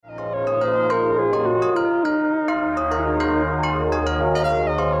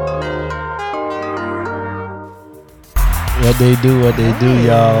What they do,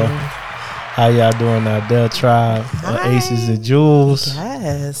 y'all. How y'all doing out there, tribe? Aces and Jewels.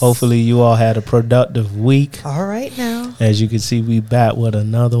 Yes. Hopefully you all had a productive week. All right now. As you can see, we back with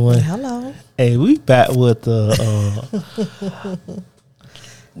another one. Hello. Hey, we back with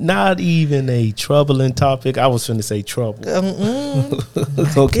not even a troubling topic. I was finna say trouble.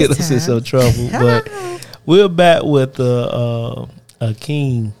 Gonna get us in some trouble. But we're back with a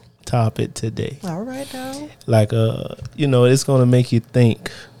keen topic today. All right now. Like it's gonna make you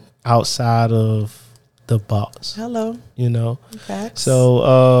think outside of the box. Hello. Facts.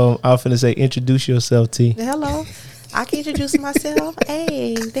 So I'm finna say introduce yourself, T. Hello. I can introduce myself.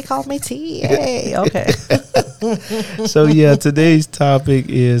 Hey, they call me T. Hey, okay. So yeah, today's topic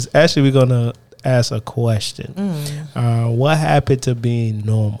is actually we're gonna ask a question. What happened to being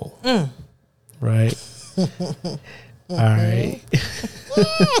normal? Right. All right.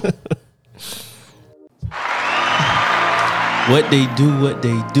 What they do.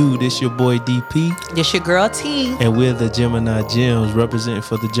 This your boy DP. This your girl T. And we're the Gemini Gems, representing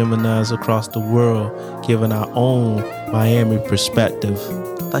for the Geminis across the world, giving our own Miami perspective.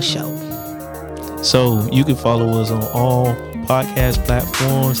 For sure. So you can follow us on all podcast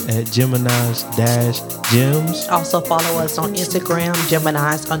platforms at Geminis-Gems. Also follow us on Instagram,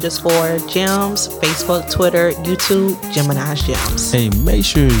 Geminis_Gems, Facebook, Twitter, YouTube, Geminis Gems. Hey, make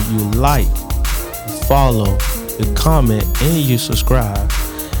sure you like, follow, you comment, and you subscribe.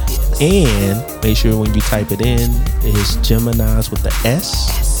 Yes. And make sure when you type it in, it's Geminis with the S,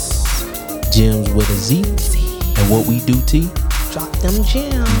 Gems with a Z. And what we do, T? Drop them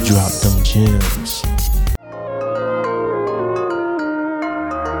gems. Drop them gems.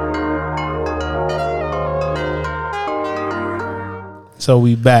 So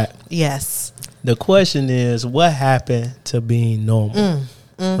we back. Yes. The question is, what happened to being normal?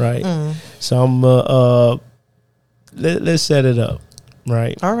 Right? So I'm let's set it up.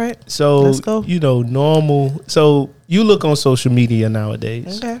 Right. All right. So let's go. Normal. So you look on social media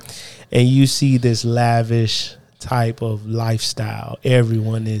nowadays. Okay. And you see this lavish type of lifestyle.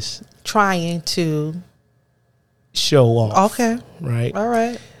 Everyone is trying to show off. Okay. Right. All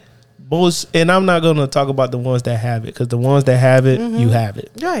right. And I'm not going to talk about the ones that have it, because the ones that have it, you have it.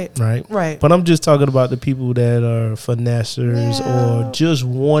 Right. But I'm just talking about the people that are finessers or just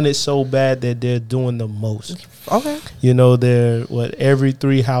want it so bad that they're doing the most. Okay. They're every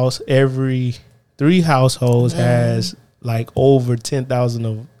three households has like over 10,000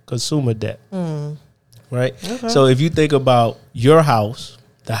 of consumer debt. Right. Okay. So if you think about your house,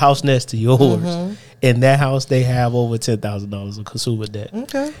 the house next to yours, in that house, they have over $10,000 of consumer debt.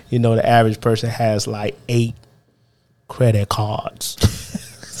 Okay. The average person has like 8 credit cards.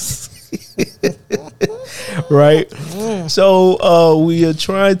 Right? So we are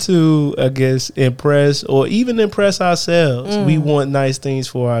trying to, I guess, impress or even impress ourselves. We want nice things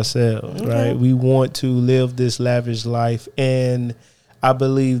for ourselves, right? We want to live this lavish life. And I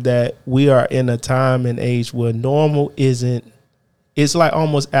believe that we are in a time and age where normal it's like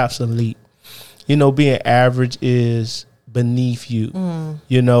almost obsolete. Being average is beneath you,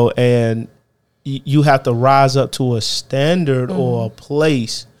 and you have to rise up to a standard or a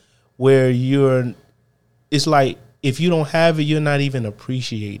place where it's like if you don't have it, you're not even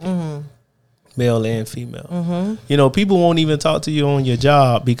appreciated, male and female. People won't even talk to you on your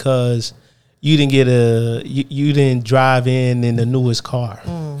job because you didn't you didn't drive in the newest car.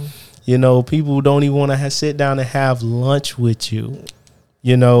 People don't even want to sit down and have lunch with you.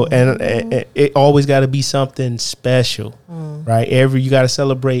 And it always got to be something special, right? You got to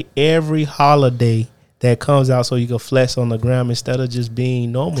celebrate every holiday that comes out so you can flex on the gram instead of just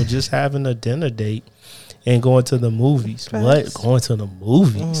being normal, just having a dinner date and going to the movies. What? Going to the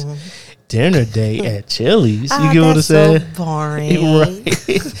movies? Dinner date at Chili's? You get what I'm saying? So boring.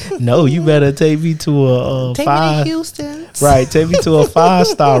 Right? No, you better take me to a take five. Me to Houston. Right, take me to a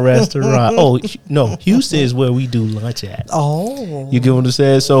 5-star restaurant. Oh no, Houston is where we do lunch at. Oh, you get what I'm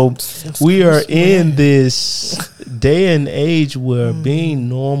saying? So we are in this day and age where being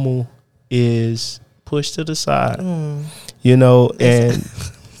normal is pushed to the side. And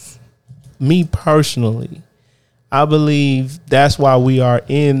me personally, I believe that's why we are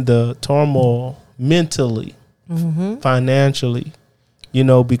in the turmoil mentally, financially,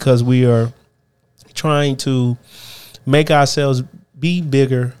 because we are trying to make ourselves be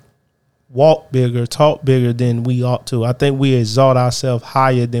bigger, walk bigger, talk bigger than we ought to. I think we exalt ourselves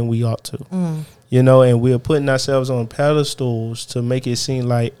higher than we ought to, and we're putting ourselves on pedestals to make it seem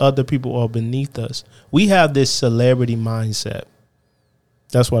like other people are beneath us. We have this celebrity mindset.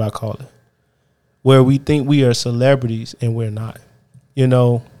 That's what I call it. Where we think we are celebrities and we're not.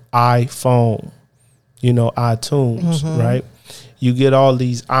 iPhone, iTunes, right? You get all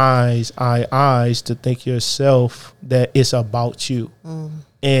these eyes to think yourself that it's about you,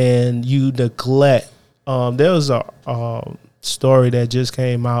 and you neglect. There was a story that just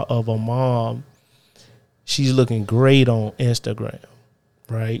came out of a mom. She's looking great on Instagram,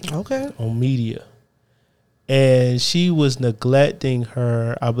 right? Okay. On media. And she was neglecting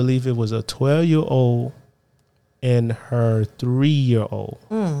her, I believe it was a 12-year-old and her 3-year-old,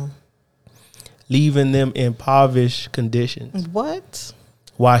 leaving them in impoverished conditions. What?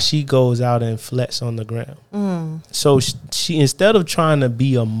 While she goes out and flex on the ground. So she instead of trying to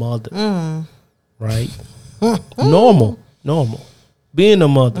be a mother, right? normal, being a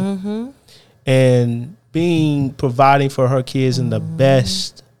mother and providing for her kids in the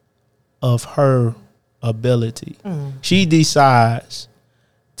best of her ability. She decides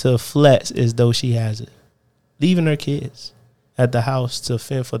to flex as though she has it, leaving her kids at the house to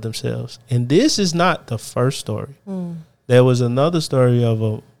fend for themselves. And this is not the first story. There was another story of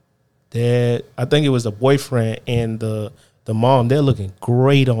a dad, I think it was the boyfriend and the mom. They're looking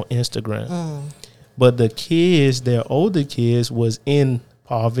great on Instagram. But the kids, their older kids, was in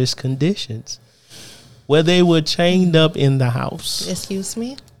impoverished conditions where they were chained up in the house. Excuse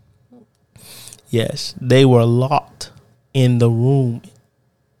me? Yes, they were locked in the room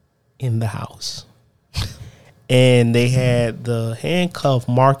in the house. And they had the handcuff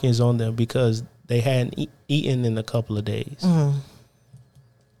markings on them because they hadn't eaten in a couple of days.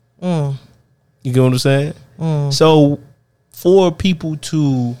 You get what I'm saying? So for people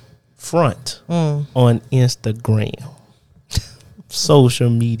to front on Instagram, social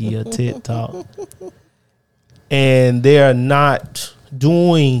media, TikTok, and they're not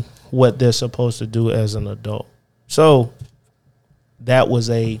doing what they're supposed to do as an adult. So that was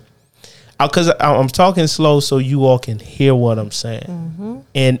because I'm talking slow so you all can hear what I'm saying.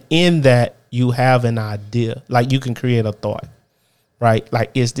 And in that, you have an idea. Like, you can create a thought, right?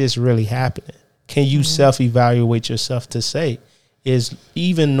 Like, is this really happening? Can you self-evaluate yourself to say, is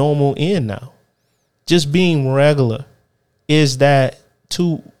even normal in now? Just being regular, is that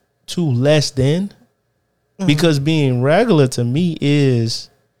too less than? Because being regular to me is,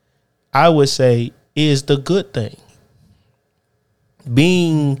 I would say, is the good thing.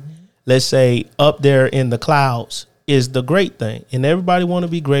 Being, let's say, up there in the clouds is the great thing. And everybody want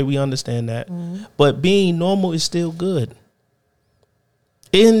to be great. We understand that. But being normal is still good.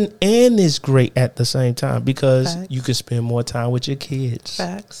 And it's great at the same time because Facts. you can spend more time with your kids.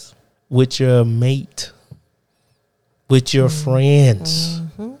 Facts. With your mate. With your friends.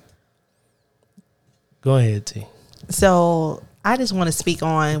 Go ahead, T. So I just want to speak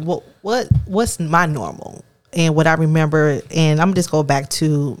on what's my normal and what I remember, and I'm just go back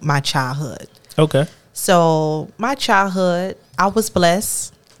to my childhood. Okay. So my childhood, I was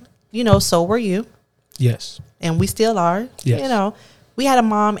blessed. So were you, Yes. and we still are. Yes. We had a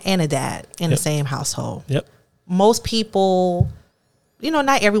mom and a dad in the Yep. same household. Yep. Most people,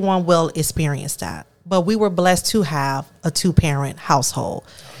 not everyone will experience that, but we were blessed to have a 2-parent household.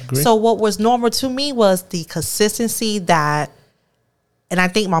 Agree. So what was normal to me was the consistency that, and I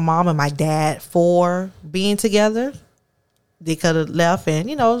think my mom and my dad, for being together, they could have left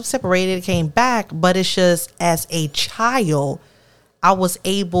and, separated, came back. But it's just, as a child, I was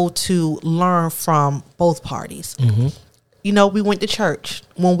able to learn from both parties. We went to church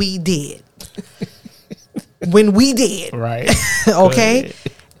when we did. Right. Okay.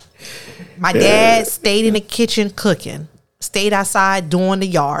 My dad stayed in the kitchen cooking, stayed outside doing the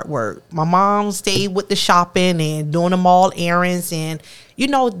yard work. My mom stayed with the shopping and doing the mall errands. And,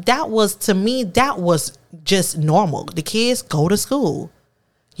 that was, to me, that was just normal. The kids go to school.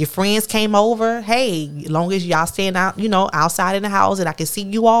 Your friends came over. Hey, as long as y'all staying out, outside in the house and I can see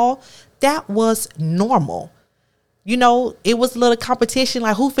you all, that was normal. It was a little competition,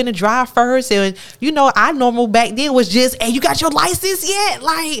 like who finna drive first. And, our normal back then was just, hey, you got your license yet?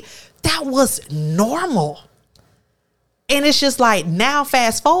 Like, that was normal. And it's just like, now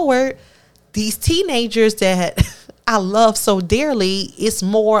fast forward, these teenagers that I love so dearly, it's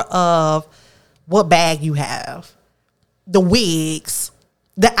more of what bag you have, the wigs,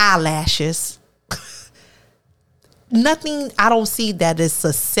 the eyelashes. Nothing I don't see that is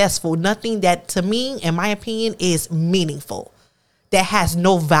successful. Nothing that, to me, in my opinion, is meaningful. That has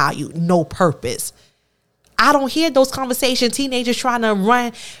no value, no purpose. I don't hear those conversations. Teenagers trying to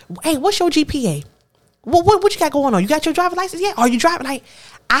run. Hey, what's your GPA? What you got going on? You got your driver's license yet? Are you driving? Like,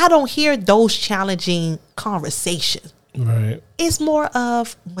 I don't hear those challenging conversations. Right. It's more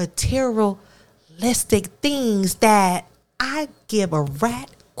of materialistic things that I give a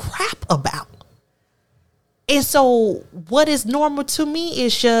rat crap about. And so what is normal to me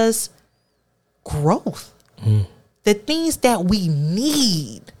is just growth. The things that we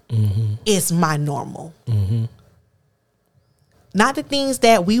need is my normal. Not the things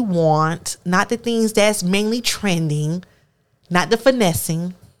that we want, not the things that's mainly trending, not the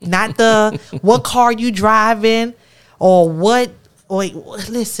finessing, not the what car you driving or what. Wait,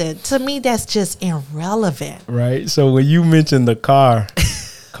 listen, to me, that's just irrelevant. Right. So when you mention the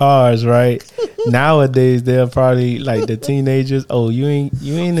cars, right? Nowadays, they're probably like the teenagers. Oh, you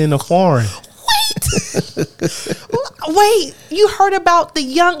ain't in a foreign. Wait, you heard about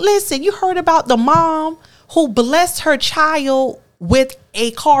you heard about the mom who blessed her child with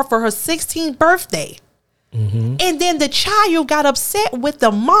a car for her 16th birthday. And then the child got upset with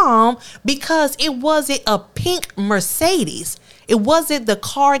the mom because it wasn't a pink Mercedes. It wasn't the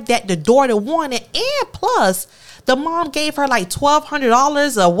car that the daughter wanted. And plus, the mom gave her like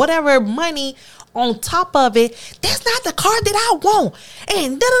 $1,200 or whatever money on top of it. That's not the car that I want.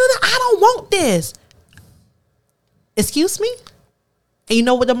 And I don't want this. Excuse me? And you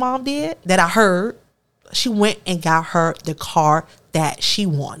know what the mom did that I heard? She went and got her the car that she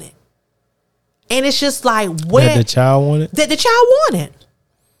wanted. And it's just like, where that the child wanted? That the child wanted.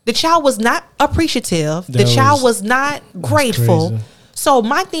 The child was not appreciative. The child was not grateful. Crazy. So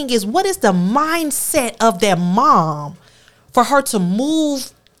my thing is, what is the mindset of that mom for her to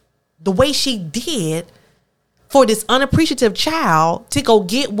move the way she did for this unappreciative child to go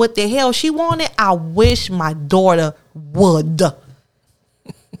get what the hell she wanted? I wish my daughter would.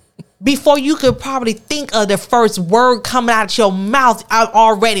 Before you could probably think of the first word coming out of your mouth, I'm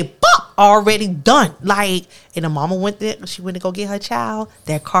already done. Like, and the mama went there, she went to go get her child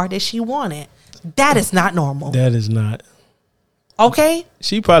that car that she wanted. That is not normal. That is not. Okay?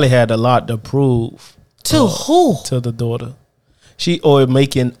 She probably had a lot to prove. To who? To the daughter. Or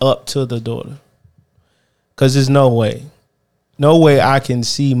making up to the daughter. Because there's no way I can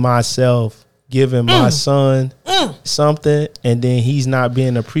see myself giving my son something and then he's not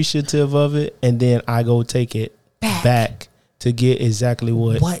being appreciative of it, and then I go take it back to get exactly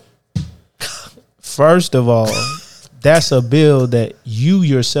what. First of all, that's a bill that you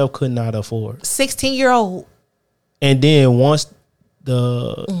yourself could not afford. 16-year-old. And then once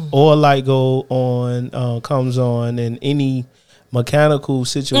the oil light comes on and any mechanical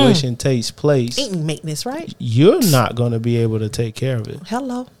situation takes place, Maintenance, right? You're not going to be able to take care of it.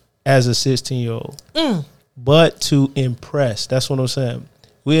 Hello. As a 16-year-old. But to impress, that's what I'm saying.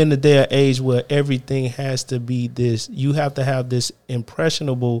 We're in the day of age where everything has to be this. You have to have this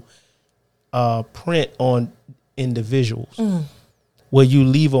impressionable print on individuals where you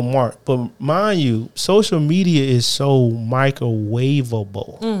leave a mark. But mind you, social media is so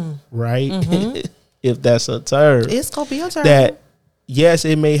microwavable, right? If that's a term. It's going to be a term. That, yes,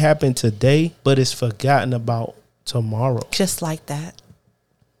 it may happen today, but it's forgotten about tomorrow. Just like that.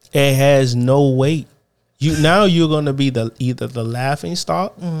 It has no weight. You're going to be either the laughing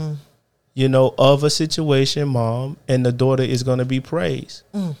stock, of a situation, mom, and the daughter is going to be praised.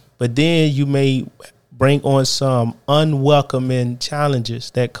 But then you may bring on some unwelcoming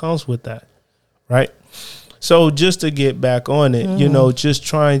challenges that comes with that, right? So just to get back on it, just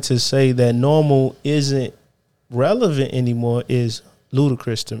trying to say that normal isn't relevant anymore is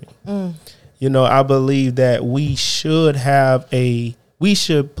ludicrous to me. I believe that we should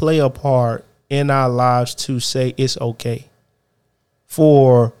play a part in our lives to say it's okay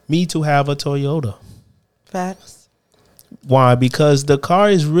for me to have a Toyota. Facts. Why? Because the car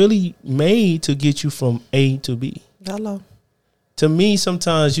is really made to get you from A to B. Hello. To me,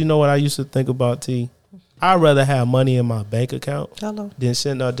 sometimes, you know what I used to think about, T? I'd rather have money in my bank account than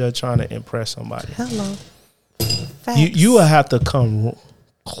sitting out there trying to impress somebody. Hello. Facts. You will have to come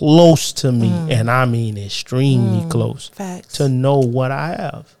close to me, and I mean extremely close, Facts. to know what I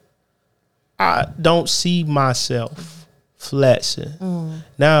have. I don't see myself flexing.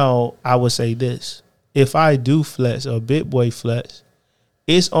 Now, I would say this. If I do flex, or Big Boy flex,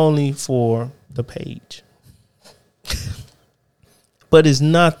 it's only for the page. But it's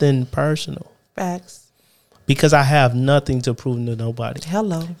nothing personal. Facts. Because I have nothing to prove to nobody.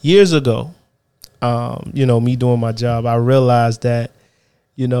 Hello. Years ago, me doing my job, I realized that,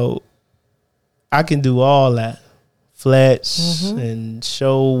 I can do all that. Flex and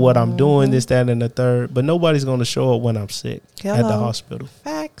show what I'm doing, this, that, and the third. But nobody's going to show up when I'm sick at the hospital.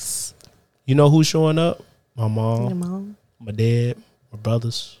 Facts. You know who's showing up? My mom, Your mom, my dad, my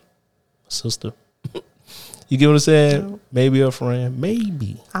brothers, my sister. You get what I'm saying? No. Maybe a friend.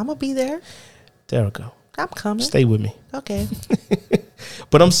 Maybe. I'm going to be there. There we go. I'm coming. Stay with me. Okay.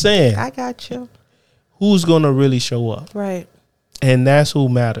 But I'm saying, I got you. Who's going to really show up? Right. And that's who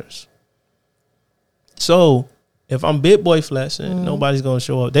matters. So If I'm big boy flexing, nobody's gonna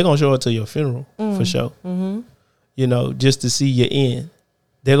show up. They're gonna show up to your funeral for sure. You know, just to see you in.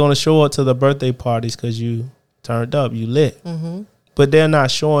 They're gonna show up to the birthday parties because you turned up, you lit. But they're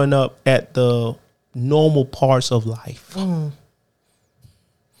not showing up at the normal parts of life.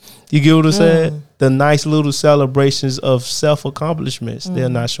 You get what I'm saying? The nice little celebrations of self-accomplishments, they're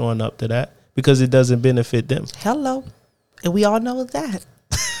not showing up to that because it doesn't benefit them. Hello. And we all know that.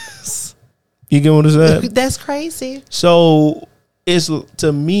 You get what I'm saying? That's crazy. So it's,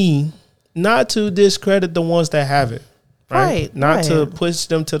 to me, not to discredit the ones that have it. Right. Not to push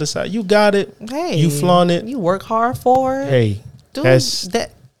them to the side. You got it. Hey. You flaunt it. You work hard for it. Hey. Dude,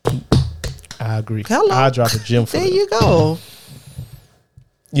 I agree. Hello. I'll drop a gem for there them. you go.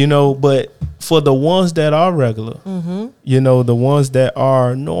 You know, but for the ones that are regular, you know, the ones that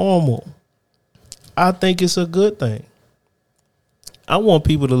are normal, I think it's a good thing. I want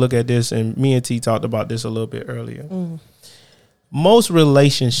people to look at this, and me and T talked about this a little bit earlier. Most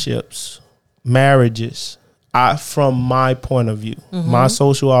relationships, marriages, from my point of view, my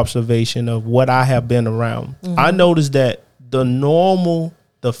social observation of what I have been around, I noticed that the normal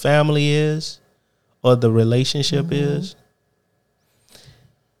the family is or the relationship is,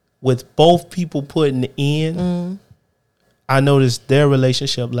 with both people putting in, I noticed their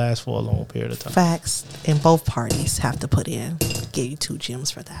relationship lasts for a long period of time. Facts. And both parties have to put in. Give you 2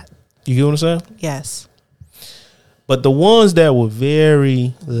 gems for that. You get what I'm saying? Yes. But the ones that were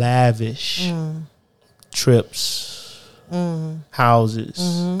very lavish, trips,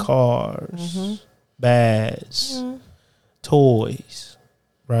 houses, cars, bags, toys,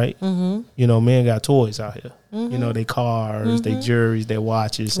 right? You know, men got toys out here. You know, they cars, they jewelries, their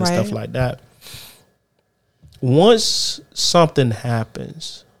watches and stuff like that. Once something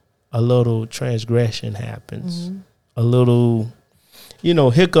happens, a little transgression happens, a little, you know,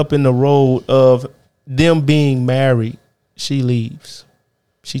 hiccup in the road of them being married, she leaves.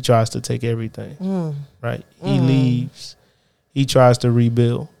 She tries to take everything, right? He leaves. He tries to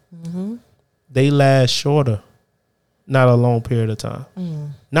rebuild. They last shorter, not a long period of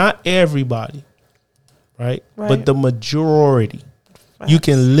time. Not everybody, right? But the majority. You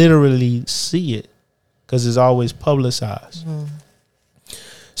can literally see it because it's always publicized.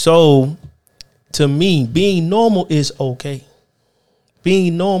 So, to me, being normal is okay.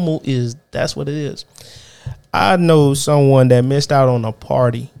 Being normal that's what it is. I know someone that missed out on a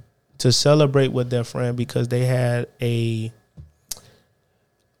party to celebrate with their friend because they had a,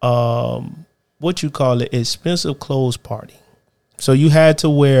 what you call it, expensive clothes party. So you had to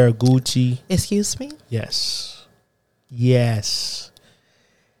wear Gucci. Excuse me? Yes.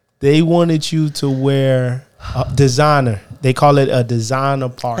 They wanted you to wear designer. They call it a designer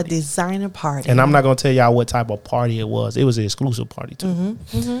party. A designer party. And I'm not going to tell y'all what type of party it was. It was an exclusive party too.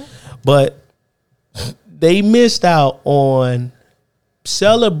 But they missed out on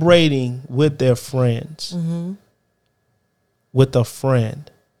celebrating with their friends, with a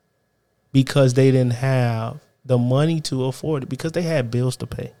friend, because they didn't have the money to afford it, because they had bills to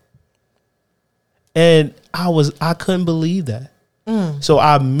pay. And I couldn't believe that. So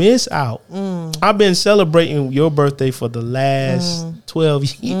I miss out. I've been celebrating your birthday for the last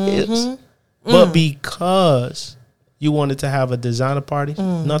 12 years. But because you wanted to have a designer party,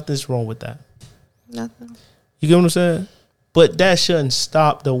 nothing's wrong with that. Nothing. You get what I'm saying? But that shouldn't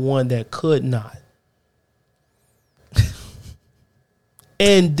stop the one that could not.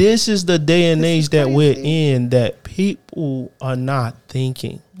 And this is the day and age that we're in, that people are not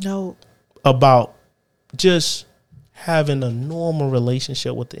thinking about just having a normal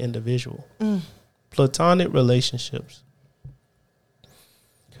relationship with the individual. Platonic relationships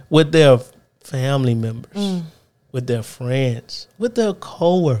with their family members, with their friends, with their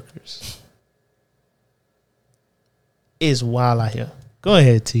coworkers. Is wild out here. Go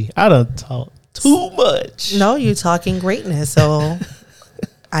ahead, T. I done talk too much. No, you're talking greatness. So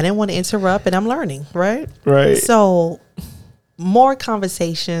I didn't want to interrupt, and I'm learning, right? Right. So more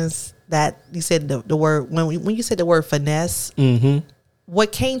conversations that you said the word, when you said the word finesse,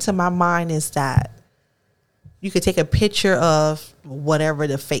 what came to my mind is that you could take a picture of whatever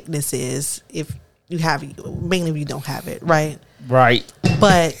the fakeness is, if you have, mainly if you don't have it, right? Right.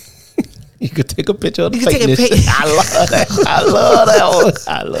 But you could take a picture of the you could take a fakeness. I love that.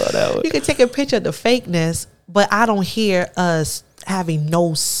 I love that one. You can take a picture of the fakeness, but I don't hear us having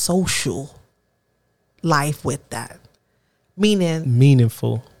no social life with that. Meaning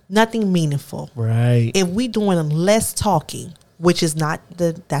meaningful. Nothing meaningful. Right. If we doing less talking, which is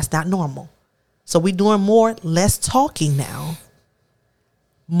that's not normal. So we doing less talking now.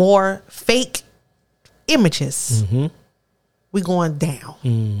 More fake images. We going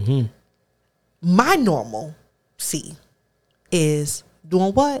down. My normal see is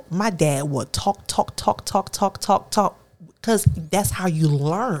doing what? My dad would talk, because that's how you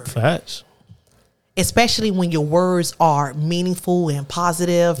learn. Facts. Especially when your words are meaningful and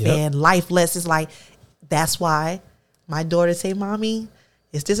positive and life lessons. Like, that's why my daughter say, Mommy,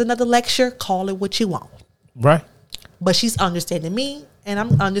 is this another lecture? Call it what you want. Right. But she's understanding me and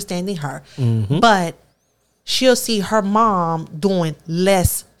I'm understanding her. But she'll see her mom doing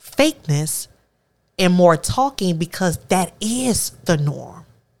less fakeness and more talking because that is the norm.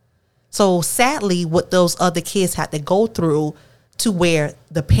 So sadly, what those other kids had to go through to where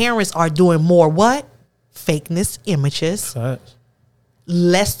the parents are doing more what? Fakeness images. Facts.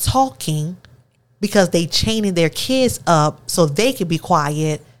 Less talking because they chaining their kids up so they can be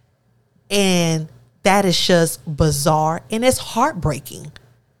quiet. And that is just bizarre and it's heartbreaking.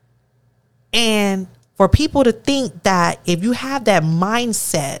 And for people to think that if you have that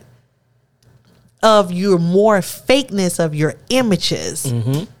mindset of your more fakeness of your images,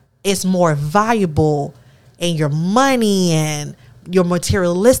 it's more valuable, and your money and your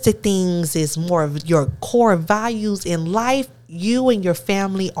materialistic things is more of your core values in life, you and your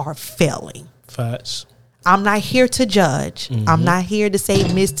family are failing. Facts. I'm not here to judge. I'm not here to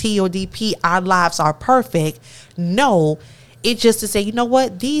say Miss T or DP, our lives are perfect. No, it's just to say, you know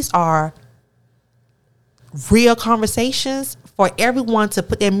what? These are real conversations for everyone to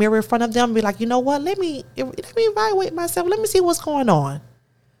put their mirror in front of them and be like, you know what? Let me evaluate myself. Let me see what's going on.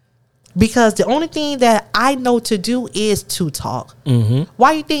 Because the only thing that I know to do is to talk.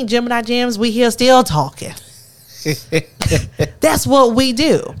 Why you think Gemini Gems, we here still talking? That's what we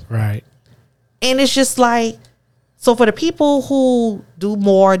do. Right. And it's just like, so for the people who do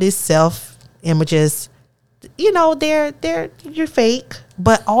more of this self images, you know, you're fake,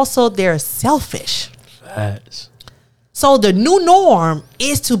 but also they're selfish. Facts. So the new norm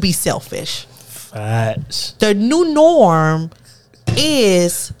is to be selfish. Facts. The new norm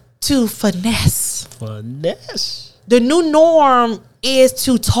is to finesse. Finesse. The new norm is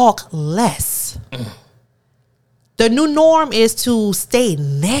to talk less. The new norm is to stay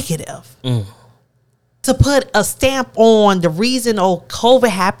negative. To put a stamp on the reason, COVID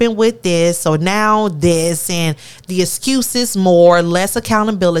happened with this, so now this, and the excuses more, less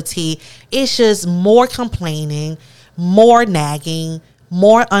accountability. It's just more complaining, more nagging,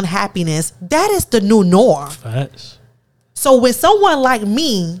 more unhappiness. That is the new norm. Facts. So when someone like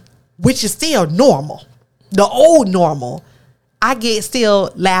me, which is still normal, the old normal, I get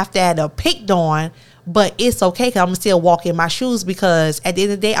still laughed at or picked on, but it's okay because I'm going to still walk in my shoes because at the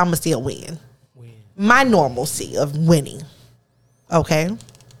end of the day, I'm going to still win. My normalcy of winning. Okay.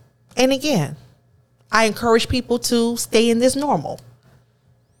 And again, I encourage people to stay in this normal.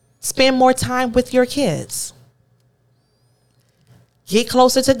 Spend more time with your kids. Get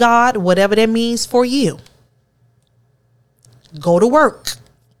closer to God, whatever that means for you. Go to work.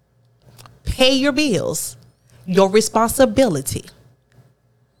 Pay your bills. Your responsibility.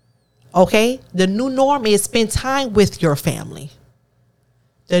 Okay? The new norm is spend time with your family.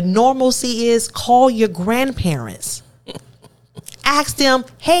 The normalcy is call your grandparents. Ask them,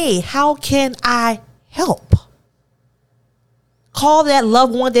 hey, how can I help? Call that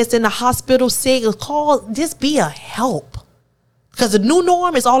loved one that's in the hospital sick. Just be a help. Because the new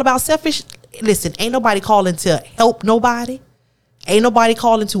norm is all about selfish. Listen, ain't nobody calling to help nobody. Ain't nobody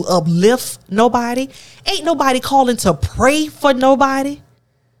calling to uplift nobody. Ain't nobody calling to pray for nobody.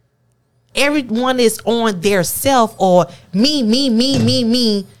 Everyone is on their self or me.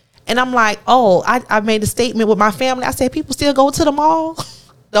 And I'm like, I made a statement with my family. I said, people still go to the mall.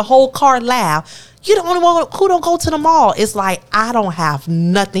 The whole car laughed. You're the only one who don't go to the mall. It's like, I don't have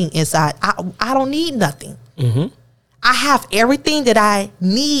nothing inside. I don't need nothing. I have everything that I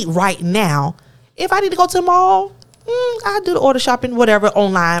need right now. If I need to go to the mall, I do the order shopping, whatever,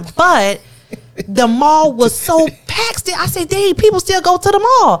 online. But the mall was so packed still. I said, dang, people still go to the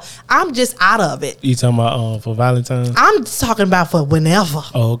mall. I'm just out of it. You talking about for Valentine's? I'm talking about for whenever.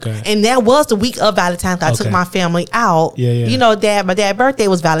 Oh, okay. And that was the week of Valentine's. I took my family out. Yeah. You know, my dad's birthday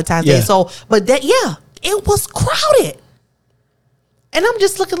was Valentine's Day. So, but it was crowded. And I'm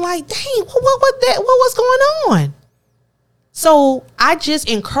just looking like, dang, what's going on? So I just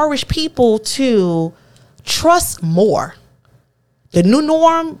encourage people to trust more. The new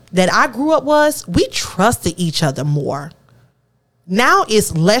norm that I grew up was we trusted each other more. Now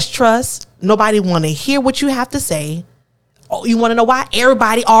it's less trust. Nobody want to hear what you have to say. Oh, you want to know why?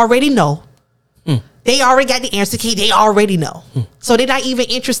 Everybody already know. They already got the answer key. They already know. So they're not even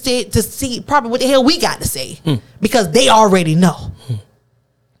interested to see probably what the hell we got to say because they already know.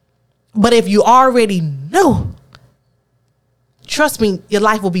 But if you already know, trust me, your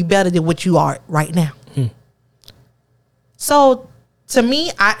life will be better than what you are right now. So to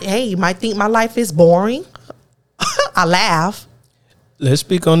me, you might think my life is boring. I laugh. Let's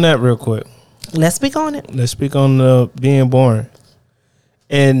speak on that real quick. Let's speak on it. Let's speak on being boring.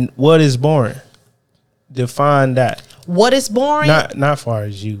 And what is boring? Define that. What is boring? Not far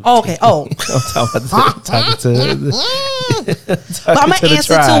as you. Okay. Oh. I'm talking to But I'm going to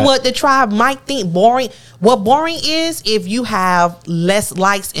answer to what the tribe might think boring. What boring is if you have less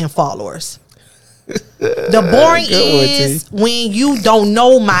likes and followers. The boring is when you don't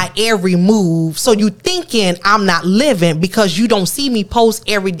know my every move. So you thinking I'm not living because you don't see me post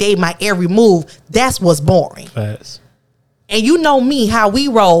every day my every move. That's what's boring. Facts. And you know me, how we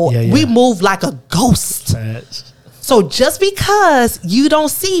roll. Yeah. We move like a ghost. Facts. So just because you don't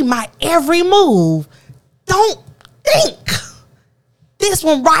see my every move, don't think this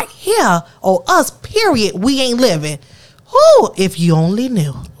one right here or us, period, we ain't living. Who, if you only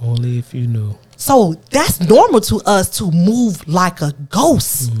knew. Only if you knew. So that's normal to us to move like a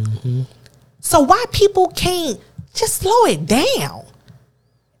ghost. Mm-hmm. So why people can't just slow it down?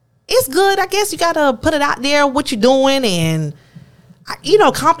 It's good. I guess you got to put it out there, what you're doing. And,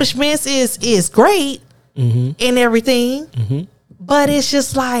 accomplishments is great and everything. Mm-hmm. But it's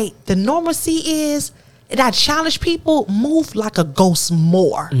just like the normalcy is that I challenge people, move like a ghost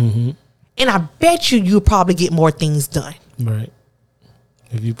more. Mm-hmm. And I bet you'll probably get more things done. Right.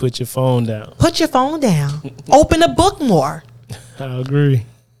 If you put your phone down. Put your phone down. Open a book more. I agree.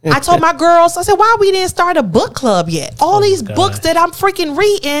 I told my girls, I said, why we didn't start a book club yet? All these books that I'm freaking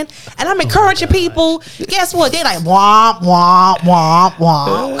reading, and I'm encouraging people. Guess what? They like, womp, womp, womp,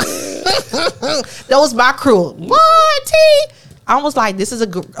 womp. That was my crew. What, T? I was like, this is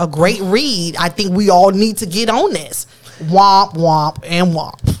a great read. I think we all need to get on this. Womp, womp, and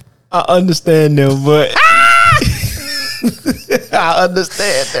womp. I understand them, but... I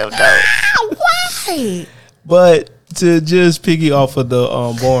understand them, though. Why? But to just piggy off of the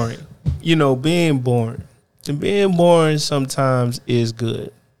boring, being boring. And being boring sometimes is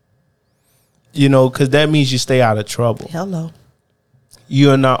good. Because that means you stay out of trouble. Hello.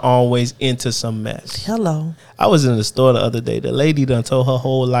 You're not always into some mess. Hello. I was in the store the other day. The lady done told her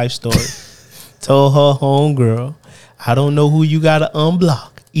whole life story. Told her homegirl, I don't know who you got to unblock.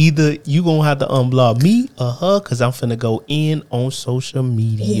 Either you gonna have to unblock me or her, because I'm finna go in on social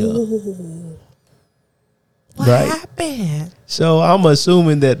media. Ooh. What happened? So I'm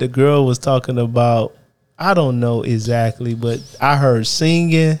assuming that the girl was talking about, I don't know exactly, but I heard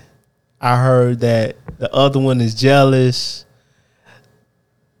singing. I heard that the other one is jealous.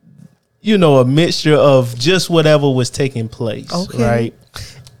 A mixture of just whatever was taking place, right?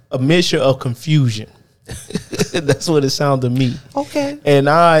 A mixture of confusion. That's what it sounded to me. Okay. And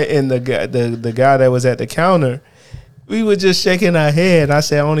I and the guy that was at the counter, we were just shaking our head. I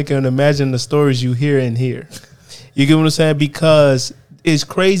said, I only can imagine the stories you hear in here. You get what I'm saying? Because it's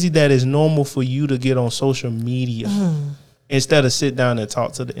crazy that it's normal for you to get on social media instead of sit down and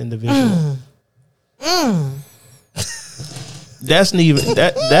talk to the individual. That's neither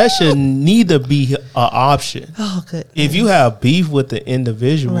that should neither be an option. Oh, good. If you have beef with the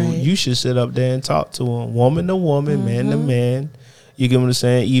individual, right, you should sit up there and talk to him, woman to woman, man to man. You get what I'm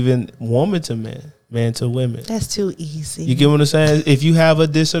saying? Even woman to man, man to women. That's too easy. You get what I'm saying? If you have a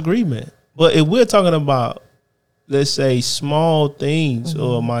disagreement, but if we're talking about, let's say, small things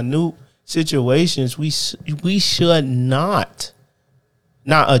or minute situations, we should not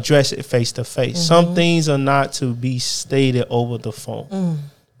address it face to face. Some things are not to be stated over the phone,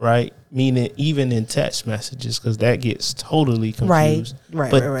 right? Meaning even in text messages, because that gets totally confused.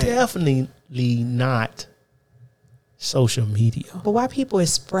 Right. Definitely not social media. But why people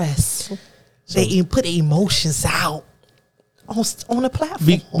express, they put emotions out on a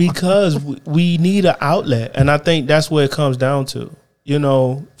platform? Because we need an outlet, and I think that's where it comes down to.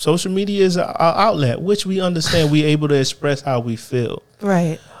 Social media is our outlet, which we understand we're able to express how we feel.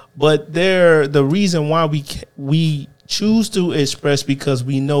 Right. But the reason why we choose to express, because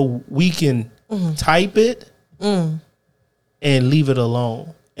we know we can type it and leave it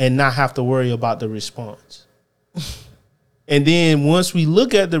alone and not have to worry about the response. And then once we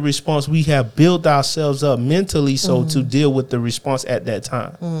look at the response, we have built ourselves up mentally to deal with the response at that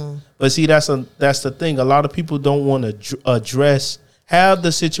time. But see, that's the thing. A lot of people don't want to have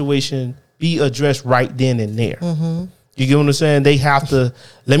the situation be addressed right then and there. You get what I'm saying? They have to,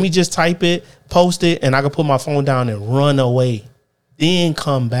 let me just type it, post it, and I can put my phone down and run away. Then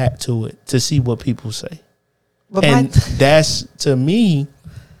come back to it to see what people say. But that's, to me,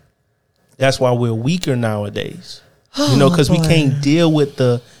 that's why we're weaker nowadays. Because we can't deal with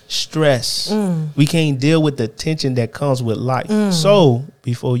the stress. We can't deal with the tension that comes with life. So,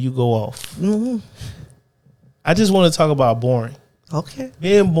 before you go off, I just want to talk about boring. Okay.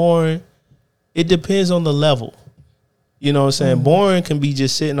 Being boring, it depends on the level. You know what I'm saying? Boring can be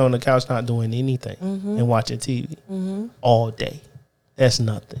just sitting on the couch not doing anything and watching TV all day. That's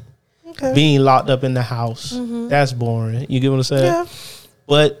nothing. Okay. Being locked up in the house, that's boring. You get what I'm saying? Yeah.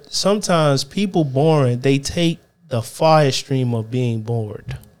 But sometimes people boring, they take the far extreme of being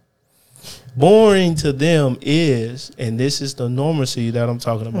bored. Boring to them is, and this is the normalcy that I'm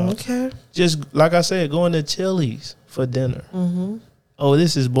talking about. Okay. Just like I said, going to Chili's for dinner. Oh,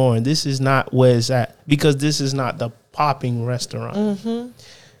 this is boring. This is not where it's at because this is not the popping restaurant.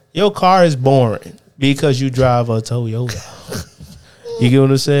 Your car is boring because you drive a Toyota. You get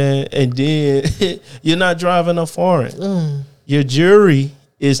what I'm saying? And then you're not driving a foreign. Your jury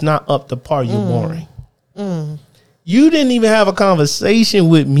is not up to par. You're boring. You didn't even have a conversation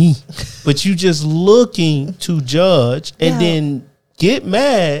with me, but you just looking to judge and then get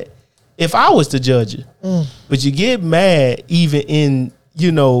mad if I was to judge you. But you get mad even in,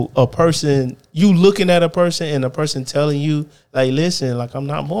 you know, a person, you looking at a person and a person telling you, like, listen, like, I'm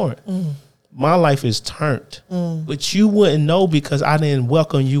not bored. My life is turned. But you wouldn't know because I didn't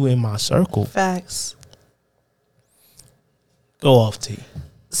welcome you in my circle. Facts. Go off, T.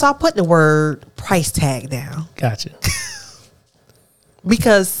 So I put the word price tag down Gotcha.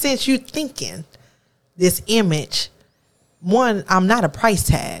 because since you're thinking this image, one, I'm not a price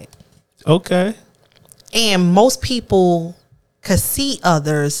tag. Okay. And most people could see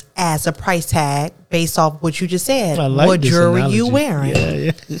others as a price tag based off what you just said. I like what this jewelry analogy. you wearing.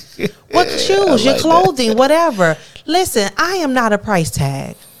 Yeah. What shoes, your clothing, whatever. Listen, I am not a price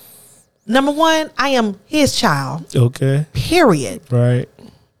tag. Number one, I am his child. Okay. Period. Right.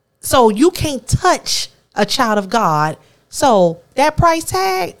 So you can't touch a child of God. So that price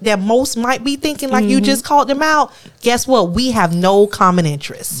tag that most might be thinking like you just called them out, guess what? We have no common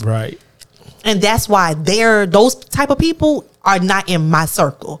interests. Right. And that's why those type of people are not in my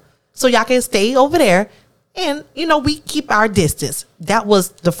circle. So y'all can stay over there and, you know, we keep our distance. That was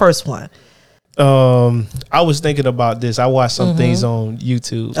the first one. I was thinking about this. I watched some things on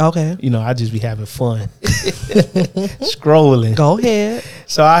YouTube. Okay. You know, I just be having fun scrolling. Go ahead.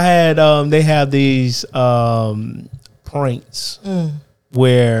 So I had they have these pranks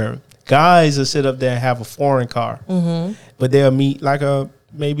where guys will sit up there and have a foreign car, but they'll meet like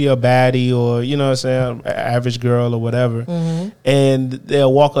maybe a baddie or, you know what I'm saying, average girl or whatever, and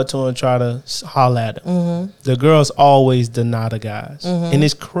they'll walk up to her and try to holler at her. The girls always deny the guys, and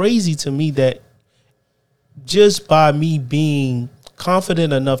it's crazy to me that just by me being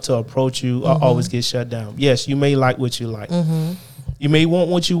confident enough to approach you, I always get shut down. Yes, you may like what you like. You may want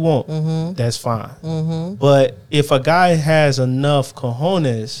what you want. That's fine. But if a guy has enough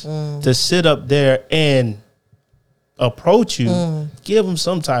cojones to sit up there and approach you, give him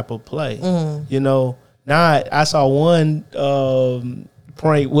some type of play. You know, now I saw one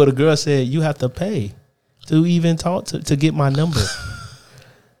prank where the girl said, you have to pay to even talk to get my number.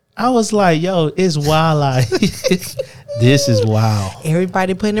 I was like, yo, it's wild. Like, this is wild.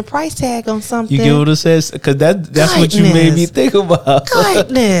 Everybody putting a price tag on something. You get what it says? Because that's what you made me think about.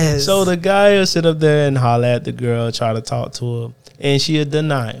 Goodness. So the guy will sit up there and holler at the girl, try to talk to her, and she'll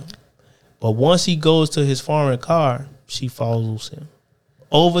deny him. But once he goes to his foreign car, she follows him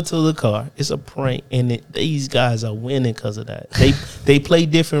over to the car. It's a prank, and these guys are winning because of that. They play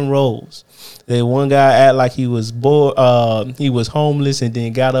different roles. One guy act like he was bored, he was homeless, and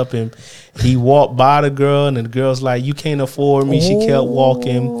then got up and he walked by the girl, and the girl's like, "You can't afford me." She kept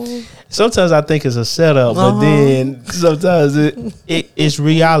walking. Sometimes I think it's a setup, but then sometimes it's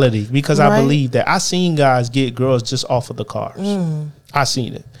reality because I believe that I seen guys get girls just off of the cars. I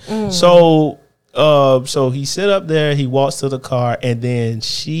seen it. So he sit up there, he walks to the car, and then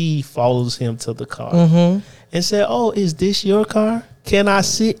she follows him to the car and said, "Oh, is this your car? Can I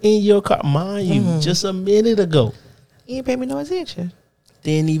sit in your car?" Mind you, just a minute ago, you ain't pay me no attention.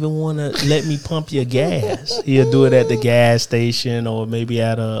 Didn't even want to let me pump your gas. He'll do it at the gas station or maybe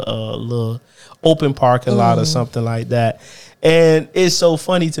at a little open parking lot or something like that. And it's so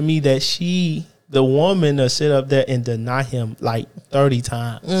funny to me that the woman, will sit up there and deny him like 30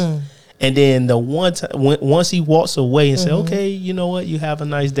 times. And then the one time, once he walks away and say, "Okay, you know what? You have a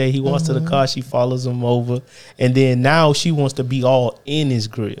nice day." He walks to the car. She follows him over, and then now she wants to be all in his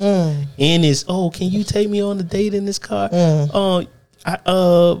grill, in his. "Oh, can you take me on a date in this car?"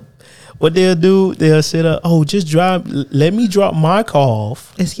 What they'll do? They'll sit up. "Oh, just drive. Let me drop my car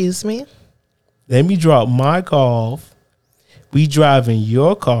off. Excuse me. Let me drop my car off. We drive in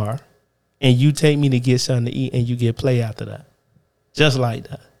your car, and you take me to get something to eat, and you get play after that, just like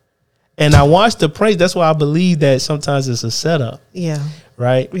that." And I watched the pranks. That's why I believe that sometimes it's a setup. Yeah.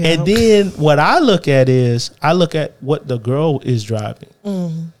 right? Yeah. And then what I look at what the girl is driving.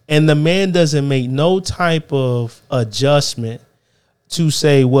 And the man doesn't make no type of adjustment to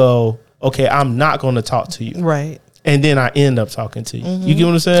say, well, okay, I'm not going to talk to you. Right. And then I end up talking to you. You get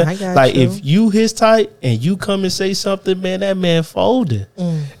what I'm saying? I got like you. if you his type and you come and say something, man, that man folded.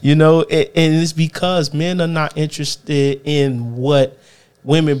 You know, and it's because men are not interested in what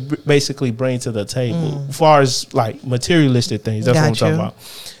women basically bring to the table as far as like materialistic things. That's what I'm talking about.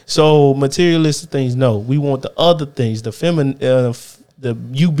 So materialistic things, no. We want the other things, the feminine, the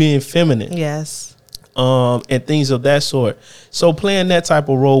you being feminine. Yes. And things of that sort. So playing that type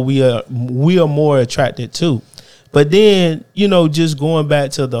of role, we are more attracted to. But then, you know, just going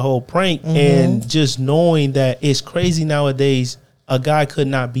back to the whole prank and just knowing that it's crazy nowadays, a guy could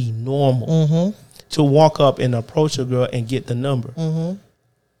not be normal to walk up and approach a girl and get the number.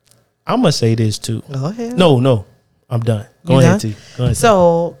 I'm going to say this too. Go ahead. No, I'm done. Go ahead, T. Go ahead.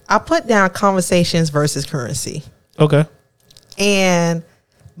 So I put down conversations versus currency. Okay. And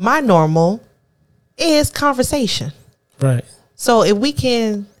my normal is conversation. Right. So if we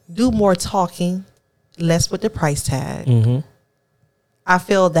can do more talking, less with the price tag, I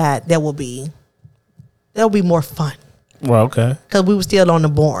feel that there'll be more fun. Well, okay. Because we were still on the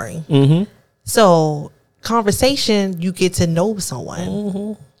boring. So conversation, you get to know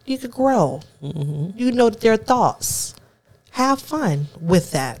someone. You could grow. You know their thoughts. Have fun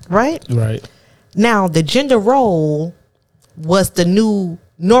with that, right? Right. Now the gender role was the new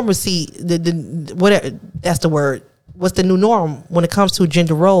normalcy. The whatever that's the word. What's the new norm when it comes to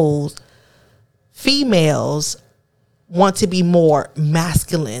gender roles? Females want to be more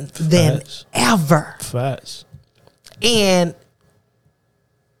masculine than ever. Facts. And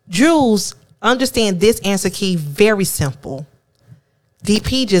Jules, understand this answer key very simple.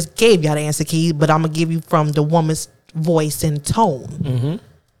 DP just gave y'all the answer key, but I'm going to give you from the woman's voice and tone.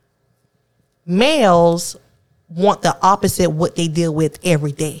 Males want the opposite what they deal with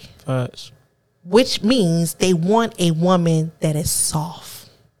every day. Facts. Which means they want a woman that is soft.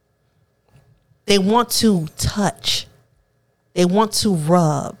 They want to touch. They want to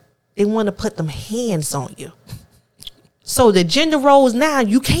rub. They want to put them hands on you. So the gender roles now,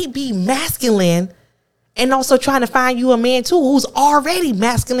 you can't be masculine and also trying to find you a man too who's already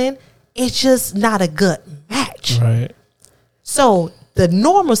masculine. It's just not a good match. Right. So the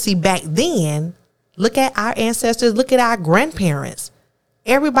normalcy back then, look at our ancestors, look at our grandparents.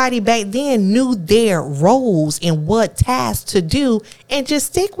 Everybody back then knew their roles and what tasks to do and just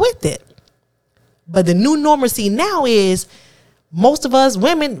stick with it. But the new normalcy now is most of us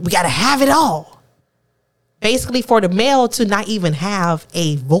women, we got to have it all. Basically for the male to not even have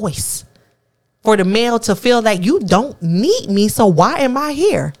a voice. For the male to feel like you don't need me, so why am I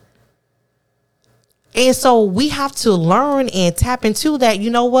here? And so we have to learn and tap into that, you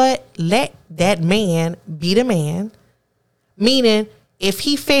know what? Let that man be the man. Meaning, if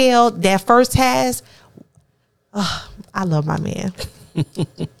he failed that first task, I love my man.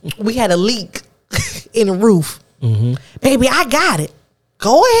 We had a leak in the roof. Baby, I got it.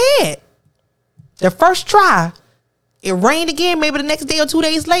 Go ahead. The first try, it rained again, maybe the next day or 2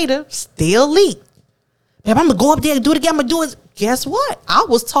 days later, still leak. Babe, I'm going to go up there and do it again. I'm going to do it. Guess what? I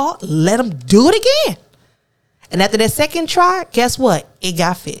was taught, let him do it again. And after that second try, guess what? It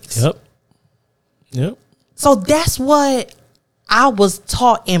got fixed. Yep. So that's what I was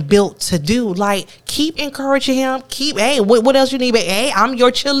taught and built to do. Like, keep encouraging him. Hey, what else you need? Hey, I'm your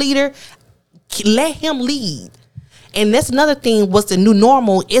cheerleader. Let him lead. And that's another thing. What's the new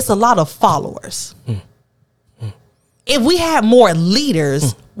normal? It's a lot of followers. If we had more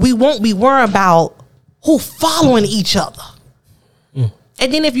leaders, we won't be worrying about who following each other.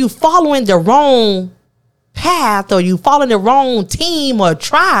 And then if you following the wrong path or you following the wrong team or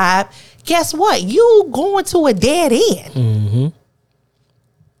tribe, guess what? You going to a dead end.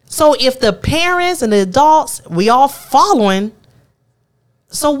 So if the parents and the adults, we all following,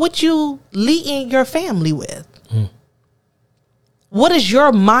 so what you leading your family with? What is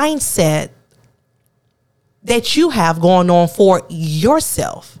your mindset that you have going on for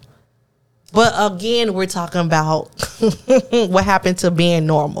yourself? But again, we're talking about what happened to being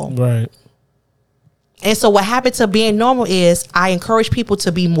normal. Right. And so what happened to being normal is I encourage people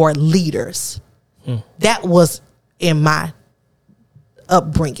to be more leaders. That was in my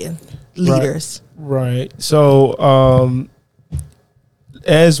upbringing, leaders. Right. So,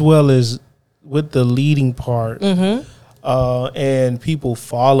 as well as with the leading part, and people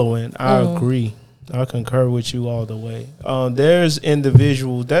following, I agree. I concur with you all the way. There's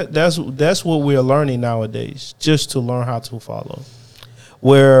individuals that's what we're learning nowadays, just to learn how to follow.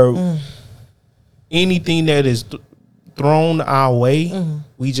 Where anything that is thrown our way,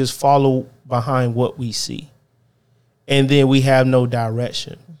 we just follow behind what we see. And then we have no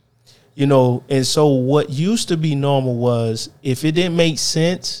direction. You know, and so what used to be normal was if it didn't make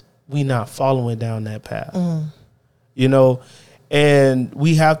sense, we not following down that path. You know, and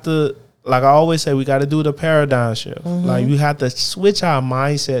we have to, like I always say, we got to do the paradigm shift. Like you have to switch our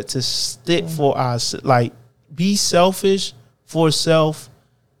mindset to stick for our, like be selfish for self,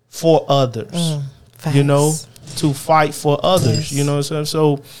 for others, you know, to fight for others, you know what I'm saying?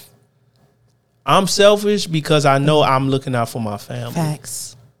 So I'm selfish because I know I'm looking out for my family.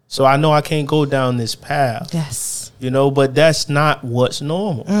 Facts. So I know I can't go down this path. Yes. You know, but that's not what's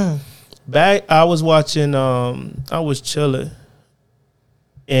normal. I was watching, I was chilling.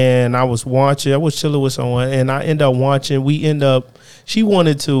 And I was chilling with someone. And I end up watching, she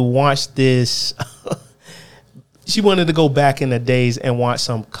wanted to watch this. She wanted to go back in the days and watch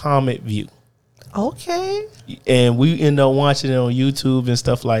some Comet View. Okay. And we end up watching it on YouTube and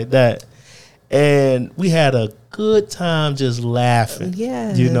stuff like that. And we had a good time just laughing.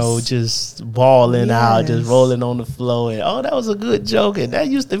 Yes. You know, just bawling out, just Yes. rolling on the floor. And, oh, that was a good joke. And that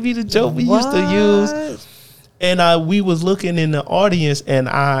used to be the joke we used to use. And we was looking in the audience, and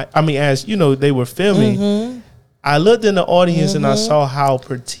I mean, as you know, they were filming. I looked in the audience and I saw how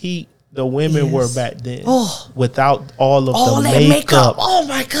petite the women were back then, without all of the makeup. Oh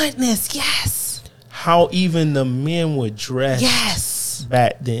my goodness! Yes. How even the men were dressed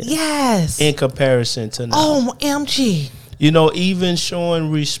back then. Yes. In comparison to now. Oh, MG. You know, even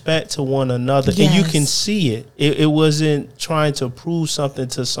showing respect to one another. And you can see it. It wasn't trying to prove something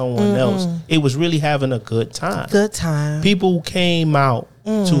to someone else. It was really having a good time. Good time. People came out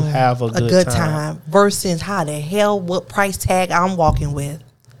to have a good time. Versus how the hell, what price tag I'm walking with.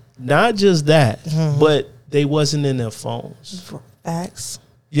 Not just that, but they wasn't in their phones. Facts.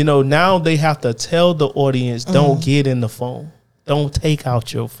 You know, now they have to tell the audience, don't get in the phone. Don't take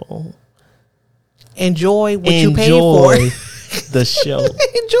out your phone. Enjoy what you paid for. The show.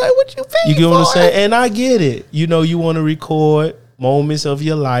 Enjoy what you paid for. You get what I'm saying? And I get it. You know, you want to record moments of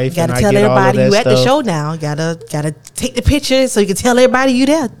your life. You gotta and tell I get everybody all of you that at the stuff. show now. Gotta take the picture so you can tell everybody you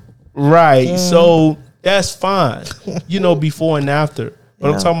there. Right. So that's fine. You know, before and after.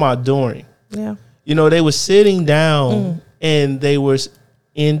 But I'm talking about during. Yeah. You know, they were sitting down and they were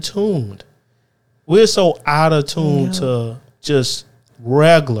in tuned. We're so out of tune to just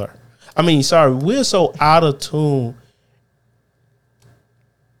regular. We're so out of tune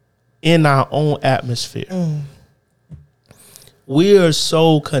in our own atmosphere. We are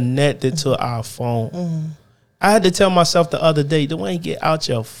so connected to our phone. I had to tell myself the other day, Dwayne, get out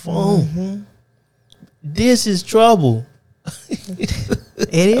your phone. This is trouble.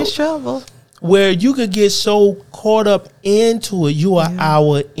 It is trouble. Where you could get so caught up into it, you are an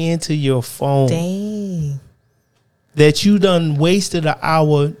hour into your phone. Dang. That you done wasted an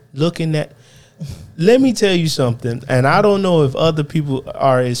hour looking at. Let me tell you something, and I don't know if other people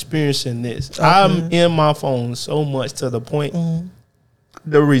are experiencing this. I'm in my phone so much to the point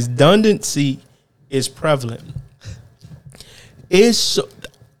the redundancy is prevalent. It's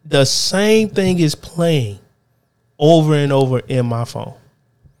the same thing is playing over and over in my phone.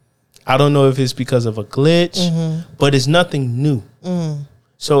 I don't know if it's because of a glitch, but it's nothing new.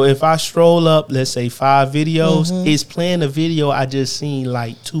 So if I stroll up, let's say 5 videos, it's playing a video I just seen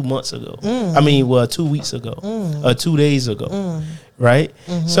like 2 months ago. 2 weeks ago or 2 days ago. Right?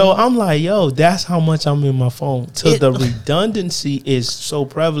 So I'm like, yo, that's how much I'm in my phone. The redundancy is so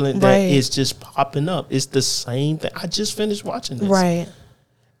prevalent that it's just popping up. It's the same thing. I just finished watching this. Right.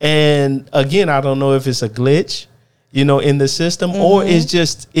 And again, I don't know if it's a glitch, you know, in the system, or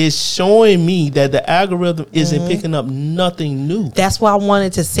it's showing me that the algorithm isn't picking up nothing new. That's what I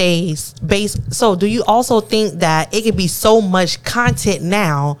wanted to say. So do you also think that it could be so much content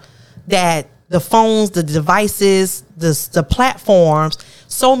now that the phones, the devices, the platforms,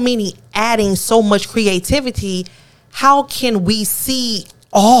 so many adding so much creativity, how can we see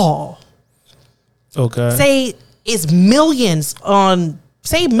all? Okay. Say it's millions on...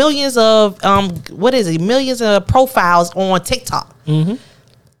 Say millions of millions of profiles on TikTok.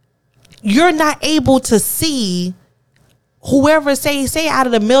 You're not able to see whoever say out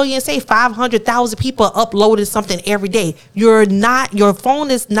of the million, say 500,000 people uploaded something every day. Your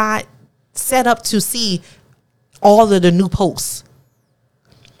phone is not set up to see all of the new posts.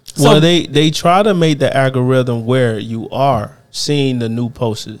 Well, they try to make the algorithm where you are seeing the new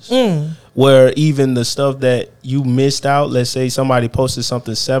posts. Where even the stuff that you missed out, let's say somebody posted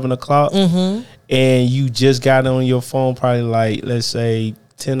something 7 o'clock and you just got it on your phone probably like, let's say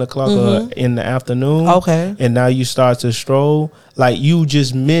 10 o'clock or in the afternoon. Okay. And now you start to stroll. Like you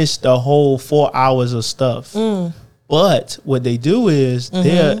just missed the whole 4 hours of stuff. But what they do is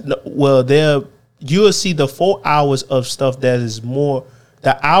you'll see the 4 hours of stuff that is more,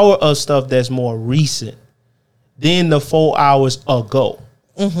 the hour of stuff that's more recent than the 4 hours ago.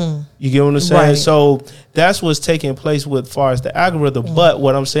 You get what I'm saying? Right. So that's what's taking place with far as the algorithm. But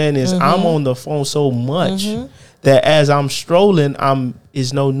what I'm saying is I'm on the phone so much that as I'm strolling,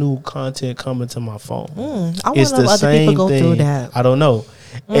 is no new content coming to my phone. I want to know other people go through that. I don't know.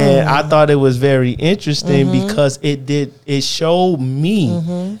 And I thought it was very interesting because it showed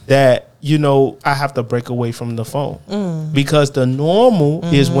me that, you know, I have to break away from the phone because the normal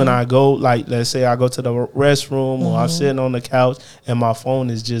is when I go, like, let's say I go to the restroom or I'm sitting on the couch and my phone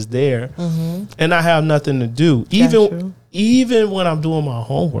is just there and I have nothing to do. Even when I'm doing my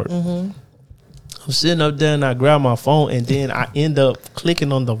homework, I'm sitting up there and I grab my phone and then I end up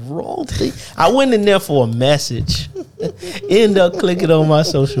clicking on the wrong thing. I went in there for a message, end up clicking on my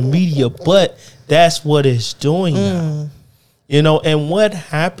social media, but that's what it's doing now. You know, and what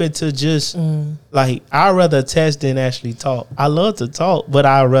happened to just like, I'd rather text than actually talk. I love to talk, but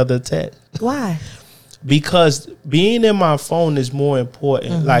I'd rather text. Why? Because being in my phone is more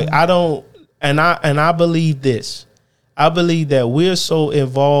important. Like I believe this. I believe that we're so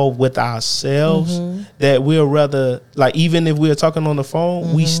involved with ourselves that we'll rather, like, even if we're talking on the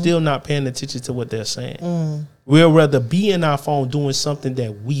phone, we still not paying attention to what they're saying. We'll rather be in our phone doing something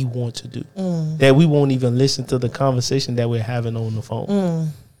that we want to do, that we won't even listen to the conversation that we're having on the phone.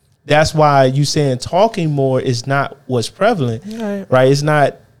 That's why you saying talking more is not what's prevalent, right? It's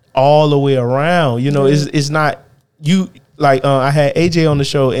not all the way around. You know, it's not you. Like I had AJ on the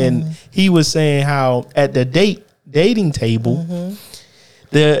show, and he was saying how at the dating table,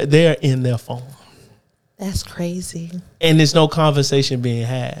 they're in their phone. That's crazy. And there's no conversation being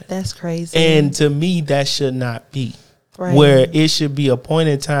had. That's crazy. And to me, that should not be. Right. Where it should be a point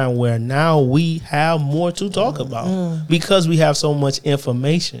in time where now we have more to talk about because we have so much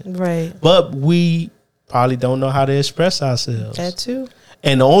information. Right. But we probably don't know how to express ourselves. That too.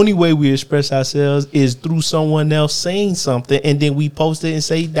 And the only way we express ourselves is through someone else saying something, and then we post it and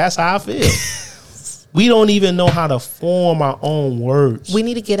say, that's how I feel. We don't even know how to form our own words. We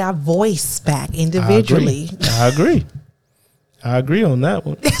need to get our voice back individually. I agree on that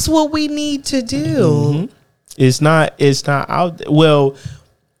one. That's what we need to do. It's not out there. Well,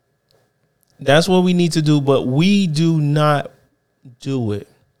 that's what we need to do, but we do not do it.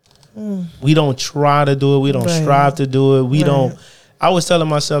 We don't try to do it. We don't strive to do it. We don't. I was telling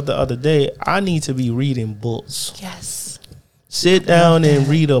myself the other day, I need to be reading books. Yes. Sit down and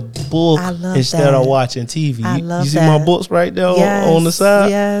read a book instead of watching TV. You see my books right there on the side?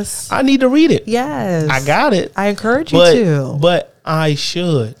 Yes. I need to read it. Yes. I got it. I encourage you to. But I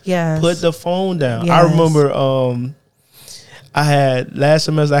should. Yes. Put the phone down. Yes. I remember last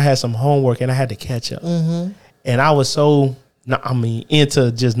semester I had some homework and I had to catch up. And I was so,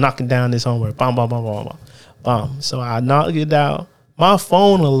 into just knocking down this homework. Bam, bam, bam, bam, bam, bam. So I knocked it down. My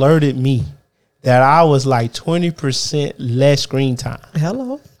phone alerted me that I was like 20% less screen time.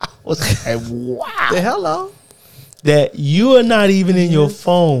 Hello. I was like, wow. Hello. That you are not even in your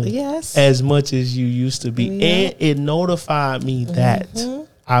phone as much as you used to be. Yeah. And it notified me that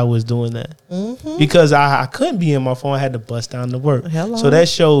I was doing that. Because I couldn't be in my phone. I had to bust down to work. Hello. So that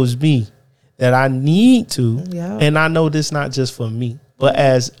shows me that I need to. Yeah. And I know this not just for me, but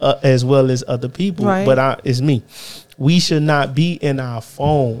as well as other people. Right. But it's me. We should not be in our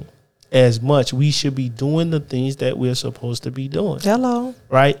phone as much. We should be doing the things that we're supposed to be doing. Hello.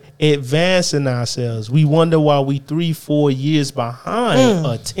 Right? Advancing ourselves. We wonder why we 3-4 years behind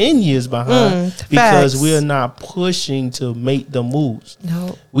or 10 years behind because Facts. we're not pushing to make the moves.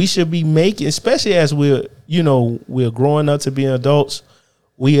 No. We should be making, especially as we're growing up to be adults,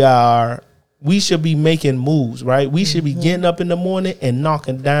 we should be making moves, right? We should be getting up in the morning and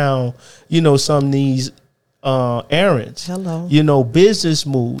knocking down, some of these errands. Hello. Business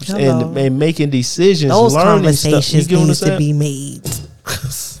moves Hello. and making decisions. Those learning conversations stuff. need to be made.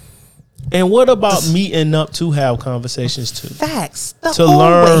 And what about meeting up to have conversations too? Facts. To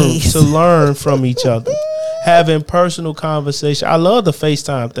learn from each other. Having personal conversation. I love the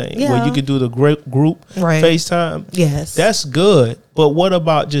FaceTime thing where you can do the group FaceTime. Yes. That's good. But what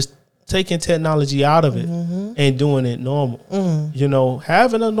about just taking technology out of it and doing it normal?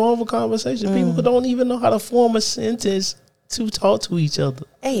 Having a normal conversation. People don't even know how to form a sentence to talk to each other.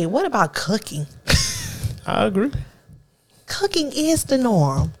 Hey, what about cooking? I agree. Cooking is the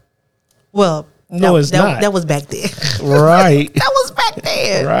norm. Well, no, it's not. That was back then. Right. That was back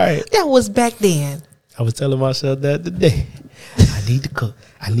then. Right. That was back then. I was telling myself that today. I need to cook.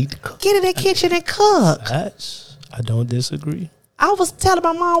 Get in the kitchen and cook. I don't disagree. I was telling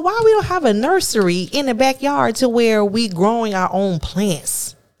my mom, why we don't have a nursery in the backyard to where we growing our own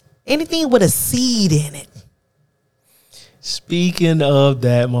plants, anything with a seed in it. Speaking of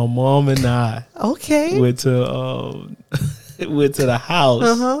that, my mom and I Okay. went to the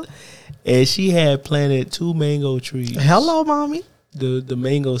house, and she had planted 2 mango trees. Hello, mommy. The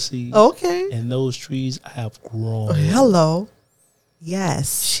mango seeds. Okay. And those trees have grown. Hello.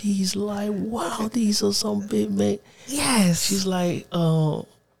 Yes. She's like, wow, these are some big man. Yes. She's like,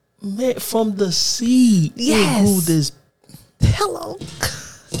 man, from the seed, Yes. it grew this. Hello.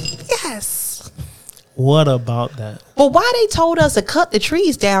 Yes. What about that? But why they told us to cut the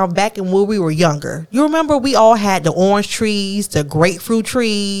trees down back in when we were younger? You remember we all had the orange trees, the grapefruit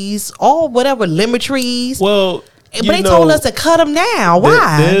trees, all whatever lemon trees. Well, but they told us to cut them down.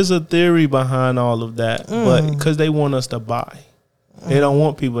 Why? There's a theory behind all of that, but because they want us to buy. They don't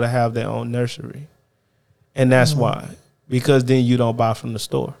want people to have their own nursery. And that's why. Because then you don't buy from the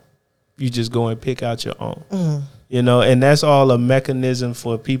store. You just go and pick out your own. You know, and that's all a mechanism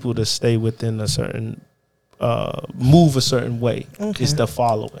for people to stay within a certain move a certain way. Okay. It's the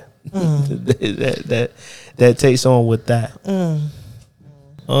following. that takes on with that.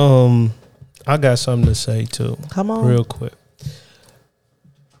 I got something to say too. Come on. Real quick.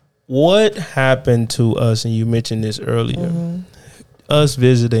 What happened to us, and you mentioned this earlier, us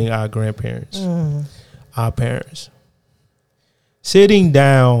visiting our grandparents, our parents, sitting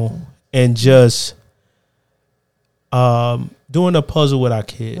down and just doing a puzzle with our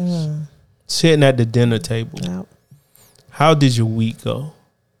kids, sitting at the dinner table. Yep. How did your week go?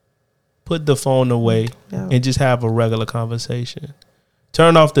 Put the phone away and just have a regular conversation.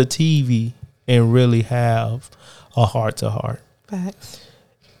 Turn off the TV and really have a heart-to-heart. Facts.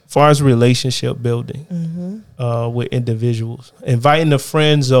 As far as relationship building with individuals, inviting the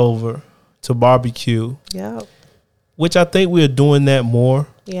friends over to barbecue, which I think we're doing that more.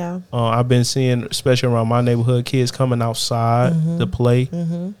 Yeah, I've been seeing, especially around my neighborhood, kids coming outside to play.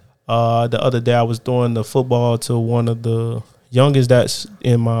 The other day I was throwing the football to one of the youngest that's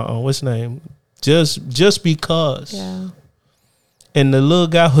in my what's his name, just because. Yeah. And the little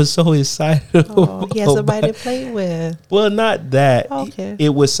guy was so excited. Oh, he has somebody to play with. Well, not that. Okay. It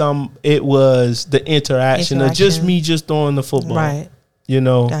was the interaction of just me just throwing the football. Right. You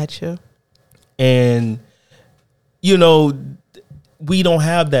know. Gotcha. And, you know, we don't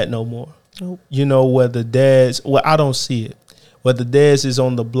have that no more. Nope. You know, whether dad's, well, I don't see it. Whether dad's is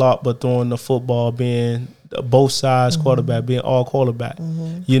on the block but throwing the football, being both sides quarterback, being all quarterback,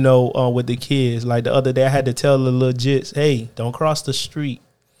 you know, with the kids. Like the other day I had to tell the little jits, hey, don't cross the street.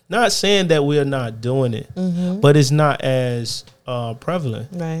 Not saying that we're not doing it, but it's not as prevalent.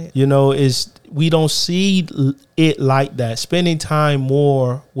 Right. You know, we don't see it like that. Spending time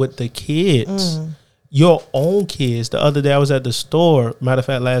more with the kids, your own kids. The other day I was at the store. Matter of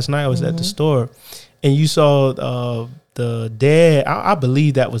fact, last night I was at the store, and you saw the dad. I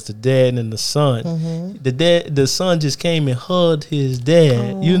believe that was the dad and the son. The son just came and hugged his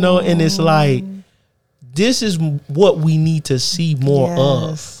dad. You know, and it's like, this is what we need to see more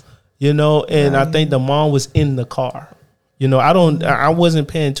of. You know, and I think the mom was in the car. You know, I wasn't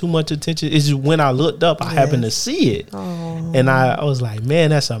paying too much attention. It's just when I looked up, I happened to see it. And I was like, man,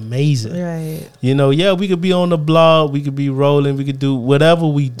 that's amazing. Right. You know, yeah, we could be on the blog, we could be rolling, we could do whatever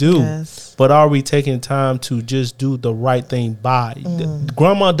we do. Yes. But are we taking time to just do the right thing by?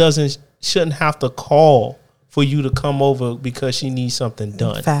 Grandma shouldn't have to call for you to come over because she needs something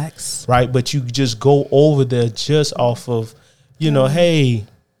done. Facts. Right? But you just go over there just off of, you know, hey,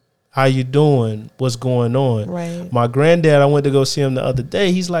 how you doing? What's going on? Right. My granddad, I went to go see him the other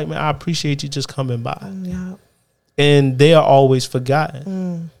day. He's like, man, I appreciate you just coming by. Yeah. And they are always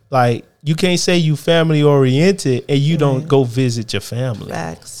forgotten. Like, you can't say you family oriented and you don't go visit your family.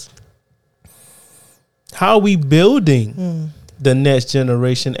 Facts. How are we building the next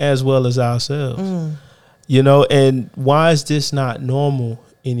generation as well as ourselves? You know, and why is this not normal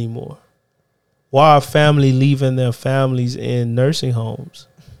anymore? Why are family leaving their families in nursing homes?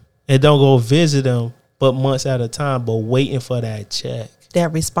 And don't go visit them, but months at a time, but waiting for that check.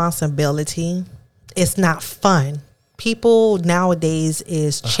 That responsibility, it's not fun. People nowadays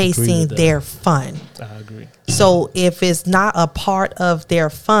is chasing their fun. I agree. So if it's not a part of their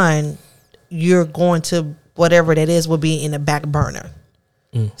fun, you're going to, whatever that is, will be in the back burner.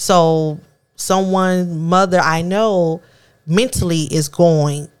 So mother I know mentally is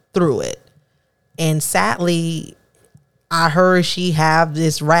going through it. And sadly, I heard she have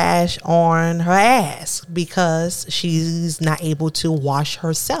this rash on her ass because she's not able to wash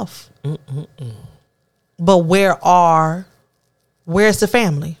herself. But where's the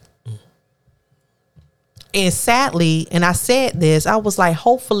family? And sadly, and I said this, I was like,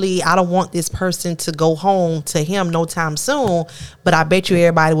 hopefully I don't want this person to go home to him no time soon, but I bet you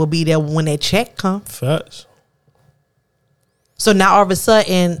everybody will be there when that check comes. Facts. So now all of a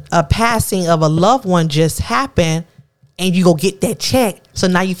sudden a passing of a loved one just happened and you go get that check. So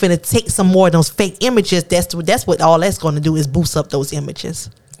now you finna take some more of those fake images. That's what all that's going to do is boost up those images.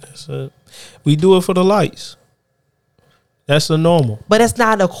 That's it. We do it for the likes. That's the normal. But that's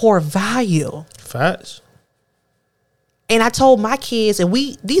not a core value. Facts. And I told my kids, and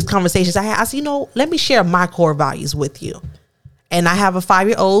these conversations I said, let me share my core values with you. And I have a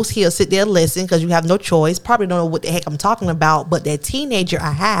 5-year-old. He'll sit there and listen because you have no choice. Probably don't know what the heck I'm talking about. But that teenager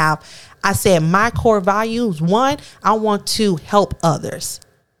I said, my core values, 1, I want to help others.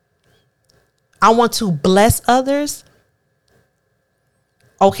 I want to bless others.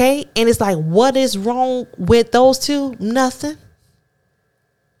 Okay? And it's like, what is wrong with those two? Nothing.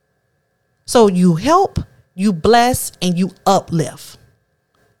 So you help, you bless, and you uplift.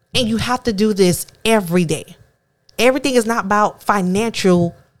 And you have to do this every day. Everything is not about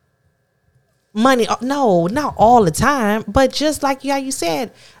financial money. No, not all the time. But just like you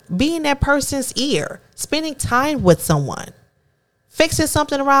said, being that person's ear, spending time with someone, fixing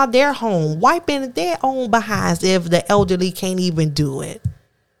something around their home, wiping their own behinds if the elderly can't even do it.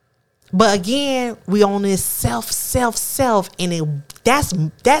 But again, we on this self, and that's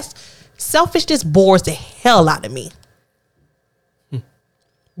selfishness bores the hell out of me.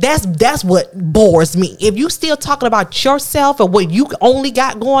 That's what bores me. If you still talking about yourself and what you only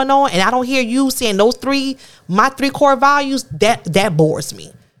got going on, and I don't hear you saying my 3 core values, that bores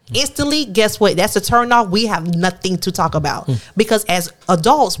me. Instantly, guess what? That's a turn off. We have nothing to talk about because as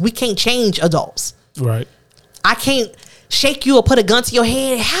adults, we can't change adults. Right. I can't shake you or put a gun to your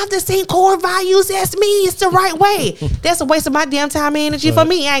head and have the same core values as me. It's the right way. That's a waste of my damn time and energy for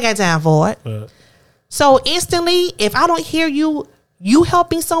me. I ain't got time for it. Right. So instantly, if I don't hear you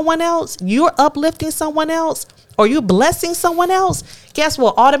helping someone else, you're uplifting someone else, or you're blessing someone else, guess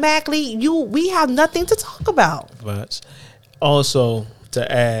what? Automatically, we have nothing to talk about. But also to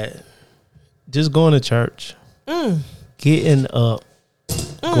add, just going to church, getting up,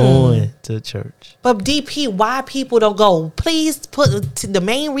 going to church. But DP, why people don't go? Please put the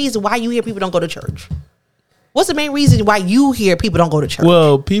main reason why you hear people don't go to church. What's the main reason why you hear people don't go to church?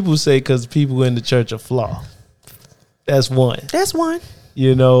 Well, people say because people in the church are flawed. That's one. That's one.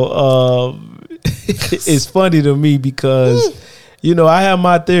 It's funny to me because, I have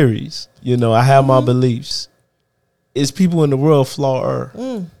my theories. I have my beliefs. It's people in the world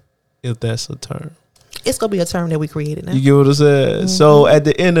flawer, if that's a term. It's going to be a term that we created now. You get what I'm saying? So at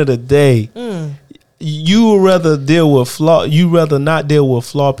the end of the day, you would rather deal with flaw. You rather not deal with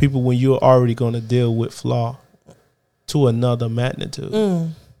flawed people when you're already going to deal with flaw to another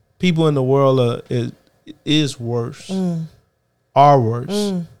magnitude. People in the world is worse, are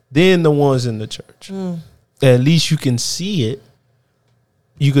worse than the ones in the church. At least you can see it.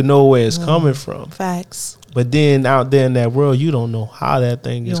 You can know where it's coming from. Facts. But then out there in that world, you don't know how that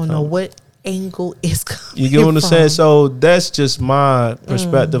thing is coming. You don't know what angle is coming. You get what I'm saying? So that's just my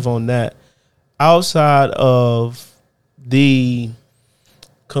perspective on that. Outside of the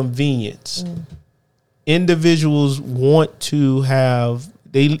convenience, individuals want to have.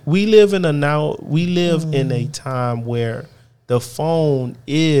 We live in a time where the phone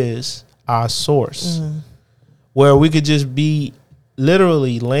is our source, where we could just be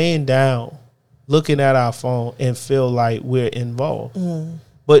literally laying down, looking at our phone and feel like we're involved.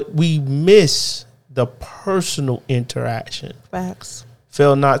 But we miss the personal interaction. Facts.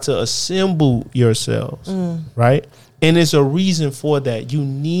 Fail not to assemble yourselves, right? And there's a reason for that. You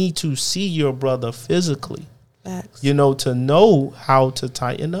need to see your brother physically. Facts. To know how to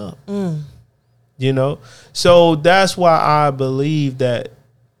tighten up. So that's why I believe that,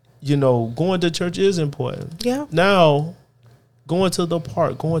 going to church is important. Yeah. Now, going to the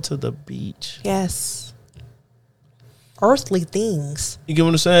park, going to the beach. Yes. Earthly things. You get what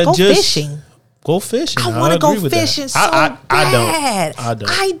I'm saying? Go fishing. Go fishing. I want to go fishing so bad. I don't.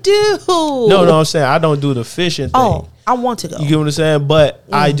 I do. No, I'm saying I don't do the fishing thing. Oh, I want to go. You get what I'm saying? But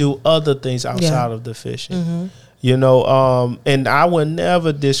I do other things outside of the fishing. And I would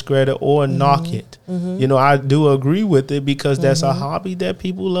never discredit or knock it. I do agree with it because that's a hobby that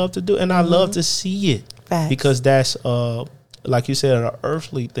people love to do. And I love to see it. Facts. Because that's, like you said, an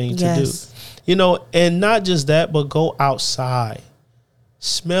earthly thing to do. And not just that, but go outside.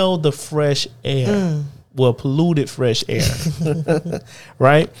 Smell the fresh air. Well, polluted fresh air.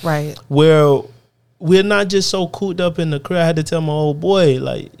 Right? Right. Where we're not just so cooped up in the crib. I had to tell my old boy,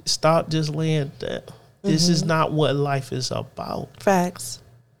 like, stop just laying there. This is not what life is about. Facts.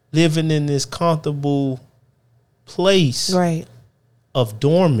 Living in this comfortable place Right. of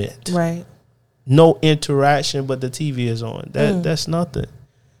dormant. Right. No interaction, but the TV is on. That's nothing.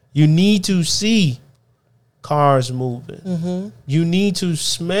 You need to see cars moving. Mm-hmm. You need to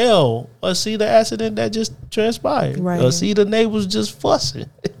smell or see the accident that just transpired. Right. Or see the neighbors just fussing.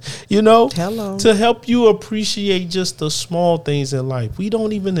 You know? Hello. To help you appreciate just the small things in life. We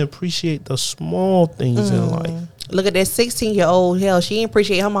don't even appreciate the small things in life. Look at that 16-year-old. Hell, she ain't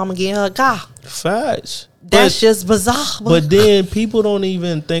appreciate her mama getting her a car. Facts. That's just bizarre. But then people don't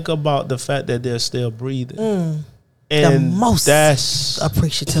even think about the fact that they're still breathing. And the most that's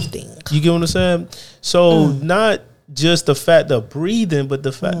appreciative thing. You get what I'm saying? So not just the fact of breathing, but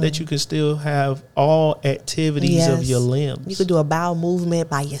the fact that you can still have all activities of your limbs. You could do a bowel movement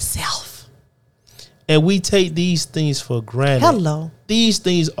by yourself. And we take these things for granted. Hello. These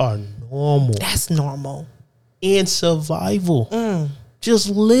things are normal. That's normal. In survival. Just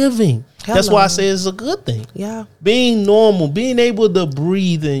living. That's why I say it's a good thing. Yeah. Being normal, being able to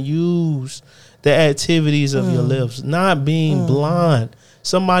breathe and use the activities of your lips, not being blind.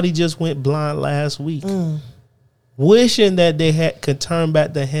 Somebody just went blind last week. Wishing that they could turn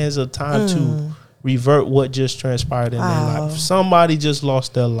back the hands of time to revert what just transpired in their life. Somebody just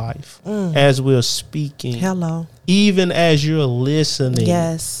lost their life as we're speaking. Hello. Even as you're listening.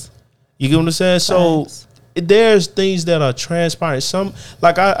 Yes. You get what I'm saying? So there's things that are transpiring. Some,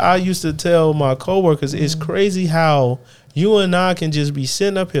 like I used to tell my coworkers, it's crazy how you and I can just be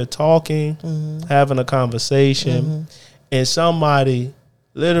sitting up here talking, having a conversation, and somebody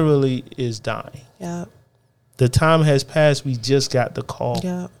literally is dying. Yeah. The time has passed. We just got the call.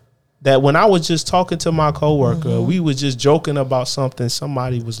 Yeah. That when I was just talking to my coworker, we were just joking about something.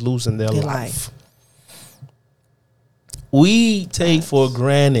 Somebody was losing their life. We take for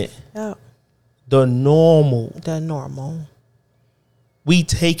granted the normal. We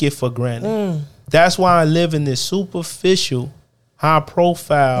take it for granted. That's why I live in this superficial, high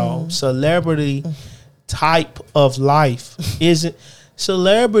profile, celebrity type of life. Isn't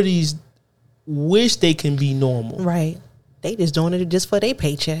celebrities wish they can be normal. Right. They just doing it just for their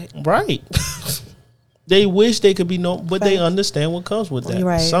paycheck. Right. They wish they could be normal, but they understand what comes with that.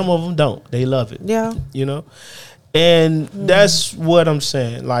 Right. Some of them don't. They love it. Yeah. You know? And that's what I'm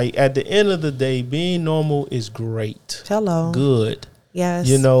saying. Like, at the end of the day, being normal is great. Hello. Good. Yes.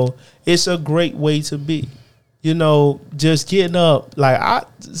 You know, it's a great way to be. You know, just getting up. Like,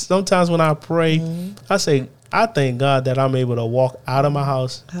 sometimes when I pray, I say, I thank God that I'm able to walk out of my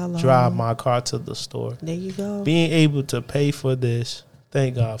house, drive my car to the store. There you go. Being able to pay for this,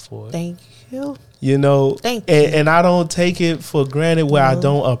 thank God for it. Thank you. You know, Thank you. And I don't take it for granted where I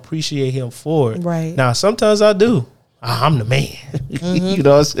don't appreciate him for it. Right. Now, sometimes I do. I'm the man. You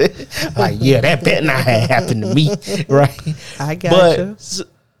know what I'm saying? Like, yeah, that better not have happened to me. Right. I got you.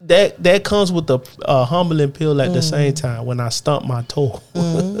 That comes with a humbling pill at the same time when I stump my toe.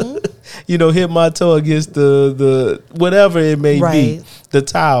 You know, hit my toe against the whatever it may be. The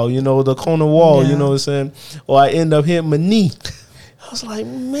tile, you know, the corner wall, you know what I'm saying? Or I end up hitting my knee. I was like,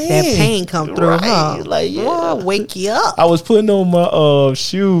 man. That pain come through, huh? Like, yeah. Well, wake you up. I was putting on my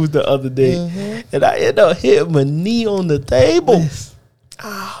shoes the other day, and I ended up hitting my knee on the table.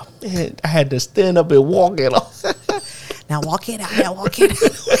 Ah, man. I had to stand up and walk it off. Now walk it out. Now walk it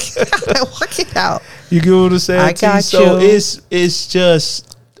out. Walk it out. You get what I'm saying? I got So you. it's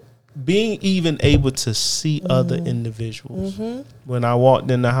just being even able to see other individuals. When I walked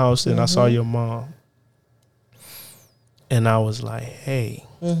in the house and I saw your mom, and I was like, hey,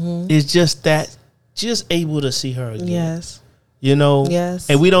 it's just that, just able to see her again. Yes. You know? Yes.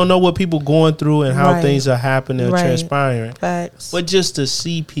 And we don't know what people going through and how Right. things are happening or Right. transpiring. Facts. But just to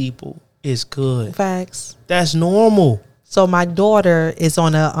see people is good. Facts. That's normal. So my daughter is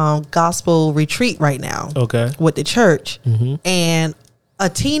on a gospel retreat right now. Okay. With the church. And a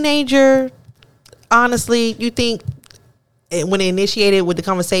teenager, honestly, you think when it initiated with the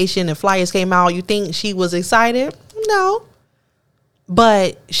conversation and flyers came out, you think she was excited? No.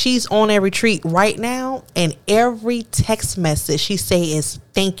 But she's on a retreat right now, and every text message she say is,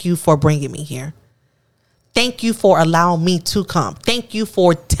 thank you for bringing me here. Thank you for allowing me to come. Thank you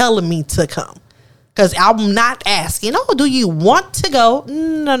for telling me to come. Because I'm not asking, oh, do you want to go?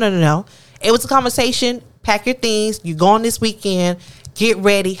 No. It was a conversation. Pack your things. You're going this weekend. Get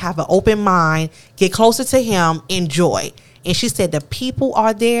ready. Have an open mind. Get closer to him. Enjoy. And she said the people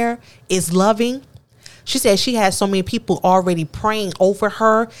are there. Is loving. She said she has so many people already praying over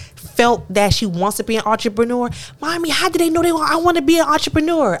her, felt that she wants to be an entrepreneur. Mommy, how did they know I want to be an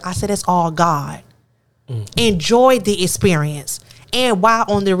entrepreneur? I said, it's all God. Enjoy the experience. And while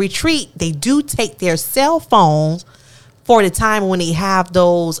on the retreat, they do take their cell phones for the time when they have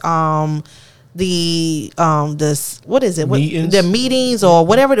those what is it? Meetings. The meetings or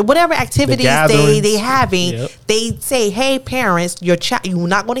whatever activities they having. Yep. They say, hey parents, you're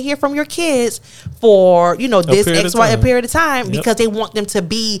not going to hear from your kids for this a period of time because they want them to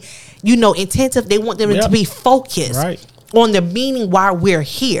be intensive. They want them to be focused on the meaning why we're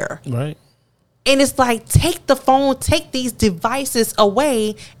here. Right. And it's like, take the phone, take these devices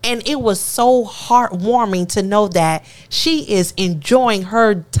away. And it was so heartwarming to know that she is enjoying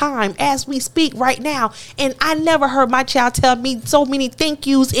her time as we speak right now. And I never heard my child tell me so many thank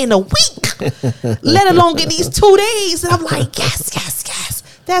yous in a week, let alone in these 2 days. And I'm like, yes.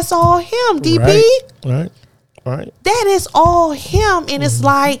 That's all him, DP. Right. That is all him. And it's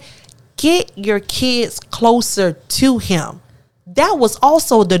like, get your kids closer to him. That was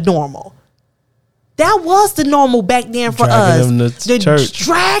also the normal. That was the normal back then for Dragging us. Them to church.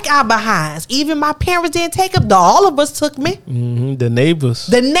 Drag our behinds. Even my parents didn't take them. The Olivers took me. Mm-hmm. The neighbors.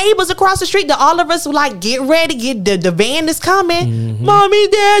 The neighbors across the street. The Olivers were like, get ready. The van is coming. Mm-hmm. Mommy,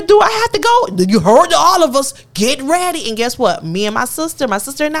 Dad, do I have to go? You heard the Olivers. Get ready. And guess what? Me and my sister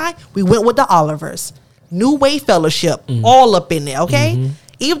and I, we went with the Olivers. New Way Fellowship. Mm-hmm. All up in there, okay? Mm-hmm.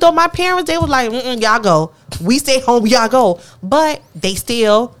 Even though my parents, they were like, y'all go. We stay home, y'all go. But they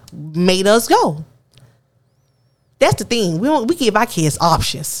still made us go. That's the thing. We give our kids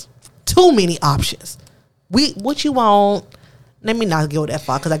options. Too many options. What you want? Let me not go that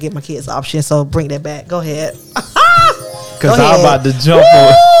far because I give my kids options. So bring that back. Go ahead. Because I'm about to jump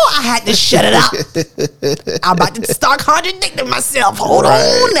on. I had to shut it up. I'm about to start contradicting myself. Hold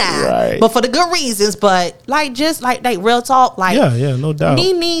on now. Right. But for the good reasons. But just like real talk. Like yeah, no doubt.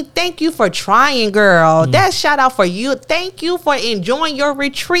 Nene, thank you for trying, girl. That shout out for you. Thank you for enjoying your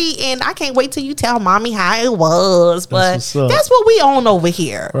retreat. And I can't wait till you tell mommy how it was. But that's what we own over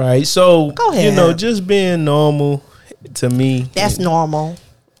here. Right. So go ahead. Just being normal to me. That's normal.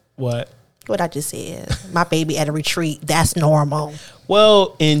 What I just said. My baby at a retreat. That's normal.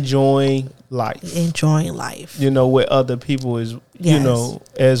 Well, enjoying life. With other people is,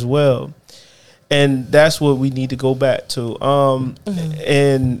 as well. And that's what we need to go back to.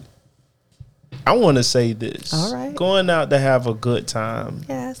 And I want to say this. All right. Going out to have a good time.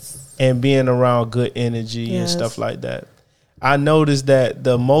 Yes. And being around good energy and stuff like that. I noticed that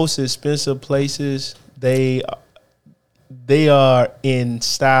the most expensive places, they are in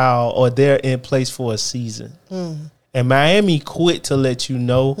style or they're in place for a season. And Miami quit to let you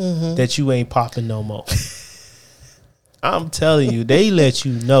know that you ain't popping no more. I'm telling you, they let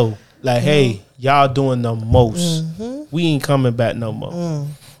you know, like, hey, y'all doing the most. We ain't coming back no more.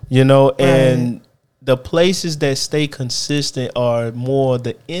 And the places that stay consistent are more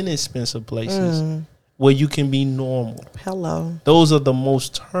the inexpensive places where you can be normal. Hello. Those are the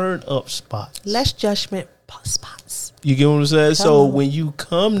most turned up spots. Less judgment spots. You get what I'm saying? So when you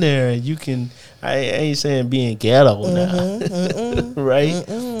come there, you can, I ain't saying being ghetto now, right?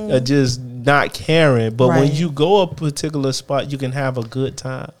 Or just not caring. But when you go a particular spot, you can have a good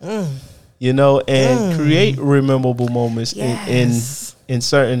time, and create memorable moments in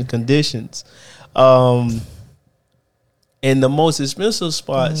certain conditions. And the most expensive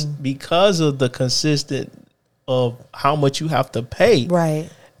spots, because of the consistent of how much you have to pay,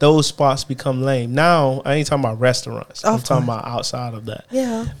 right? Those spots become lame. Now, I ain't talking about restaurants. I'm talking about outside of that.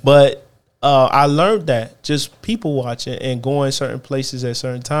 Yeah. But I learned that just people watching and going certain places at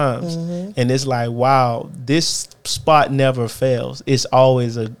certain times. And it's like, wow, this spot never fails. It's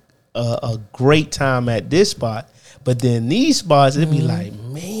always a great time at this spot. But then these spots, it'd be like,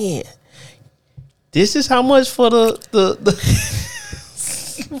 man, this is how much for the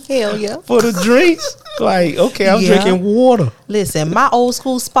hell yeah. For the drinks? Like, okay, I'm drinking water. Listen, my old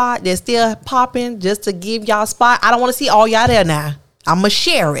school spot that's still popping, just to give y'all a spot. I don't want to see all y'all there now. I'm going to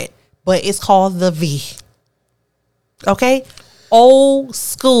share it. But it's called the V. Okay? Old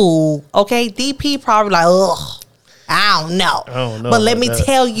school. Okay? DP probably like, ugh. I don't know. But let me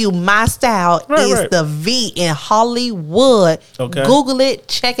tell you, my style is the V in Hollywood. Okay. Google it.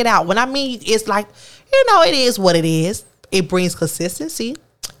 Check it out. When I mean, it's like, it is what it is. It brings consistency.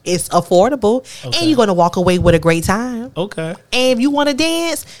 It's affordable. And you're going to walk away with a great time. Okay. And if you want to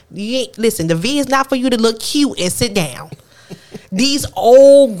dance, listen, the V is not for you to look cute and sit down. These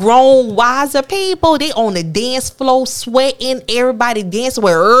old, grown, wiser people, they on the dance floor sweating. Everybody dancing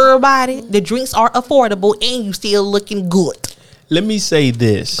with everybody. The drinks are affordable and you still looking good. Let me say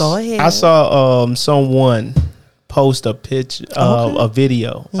this. Go ahead. I saw someone post a picture, a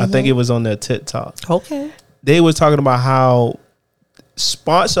video. I think it was on their TikTok. Okay. They were talking about how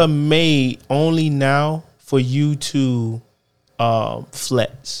spots are made only now for you to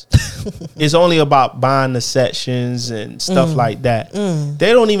flex. It's only about buying the sections and stuff like that.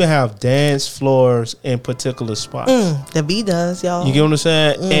 They don't even have dance floors in particular spots. The V does, y'all. You get what I'm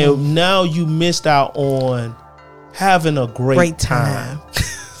saying? And now you missed out on having a great time.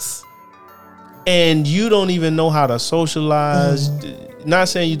 And you don't even know how to socialize. Not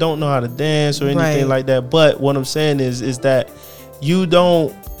saying you don't know how to dance or anything like that, but what I'm saying is that you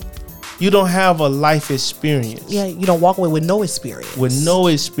don't have a life experience. Yeah, you don't walk away with no experience. With no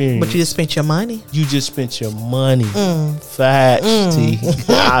experience. But you just spent your money. You just spent your money. Facts, T.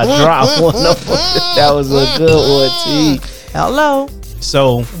 I dropped one of them. That was a good one, T. Hello.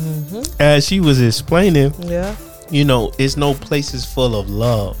 So, as she was explaining, yeah, it's no places full of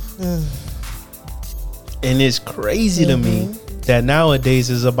love. And it's crazy to me that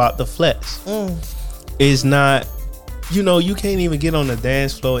nowadays is about the flex. It's not, you can't even get on the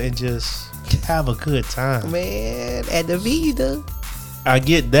dance floor and just have a good time. Man, at the V you do. I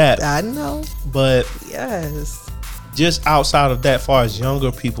get that. I know. But yes, just outside of that, far as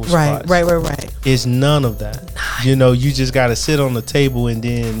younger people's spots, right. It's none of that. You just got to sit on the table and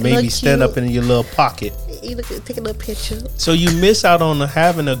then maybe stand up in your little pocket. Take a little picture. So you miss out on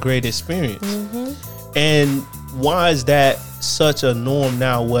having a great experience. And why is that such a norm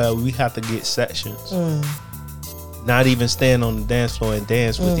now where we have to get sections? Not even stand on the dance floor and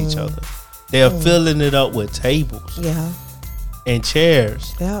dance with each other. They're filling it up with tables. And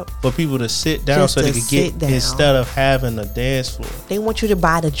chairs for people to sit down Just so they to can get sit down. instead of having a dance floor. They want you to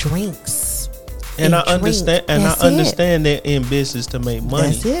buy the drinks. And I understand That's they're in business to make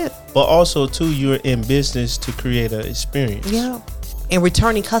money. That's it. But also too, you're in business to create an experience. Yeah. And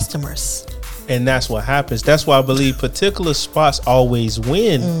returning customers. And that's what happens. That's why I believe particular spots always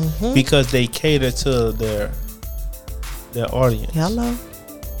win because they cater to their audience. Hello.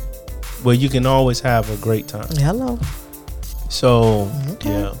 Where you can always have a great time. Hello. So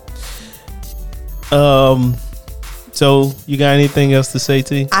yeah. So you got anything else to say,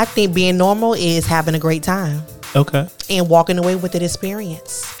 T? I think being normal is having a great time. Okay. And walking away with an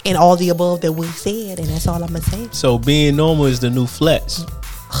experience. And all the above that we said. And that's all I'm going to say. So being normal is the new flex.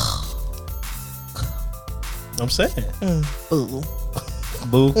 I'm saying. Boo.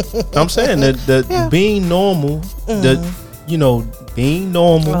 Boo. I'm saying that being normal, being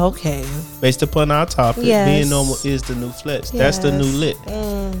normal. Okay. Based upon our topic, being normal is the new flex. That's the new lit.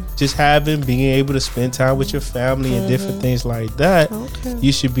 Just being able to spend time with your family and different things like that. Okay.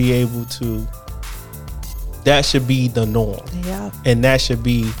 You should be able to. That should be the norm. Yeah. And that should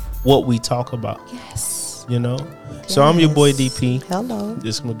be what we talk about. Yes. So I'm your boy DP. Hello.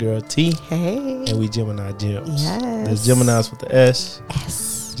 This is my girl T. Hey. And we Gemini Gems. Yes. There's Geminis with the S.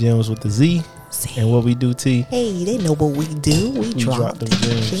 Gems with the Z. And what we do, T. Hey, they know what we do. We drop them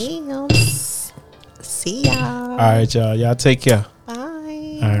gems. Gems. See y'all. All right, y'all. Y'all take care.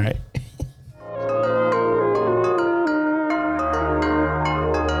 Bye. All right.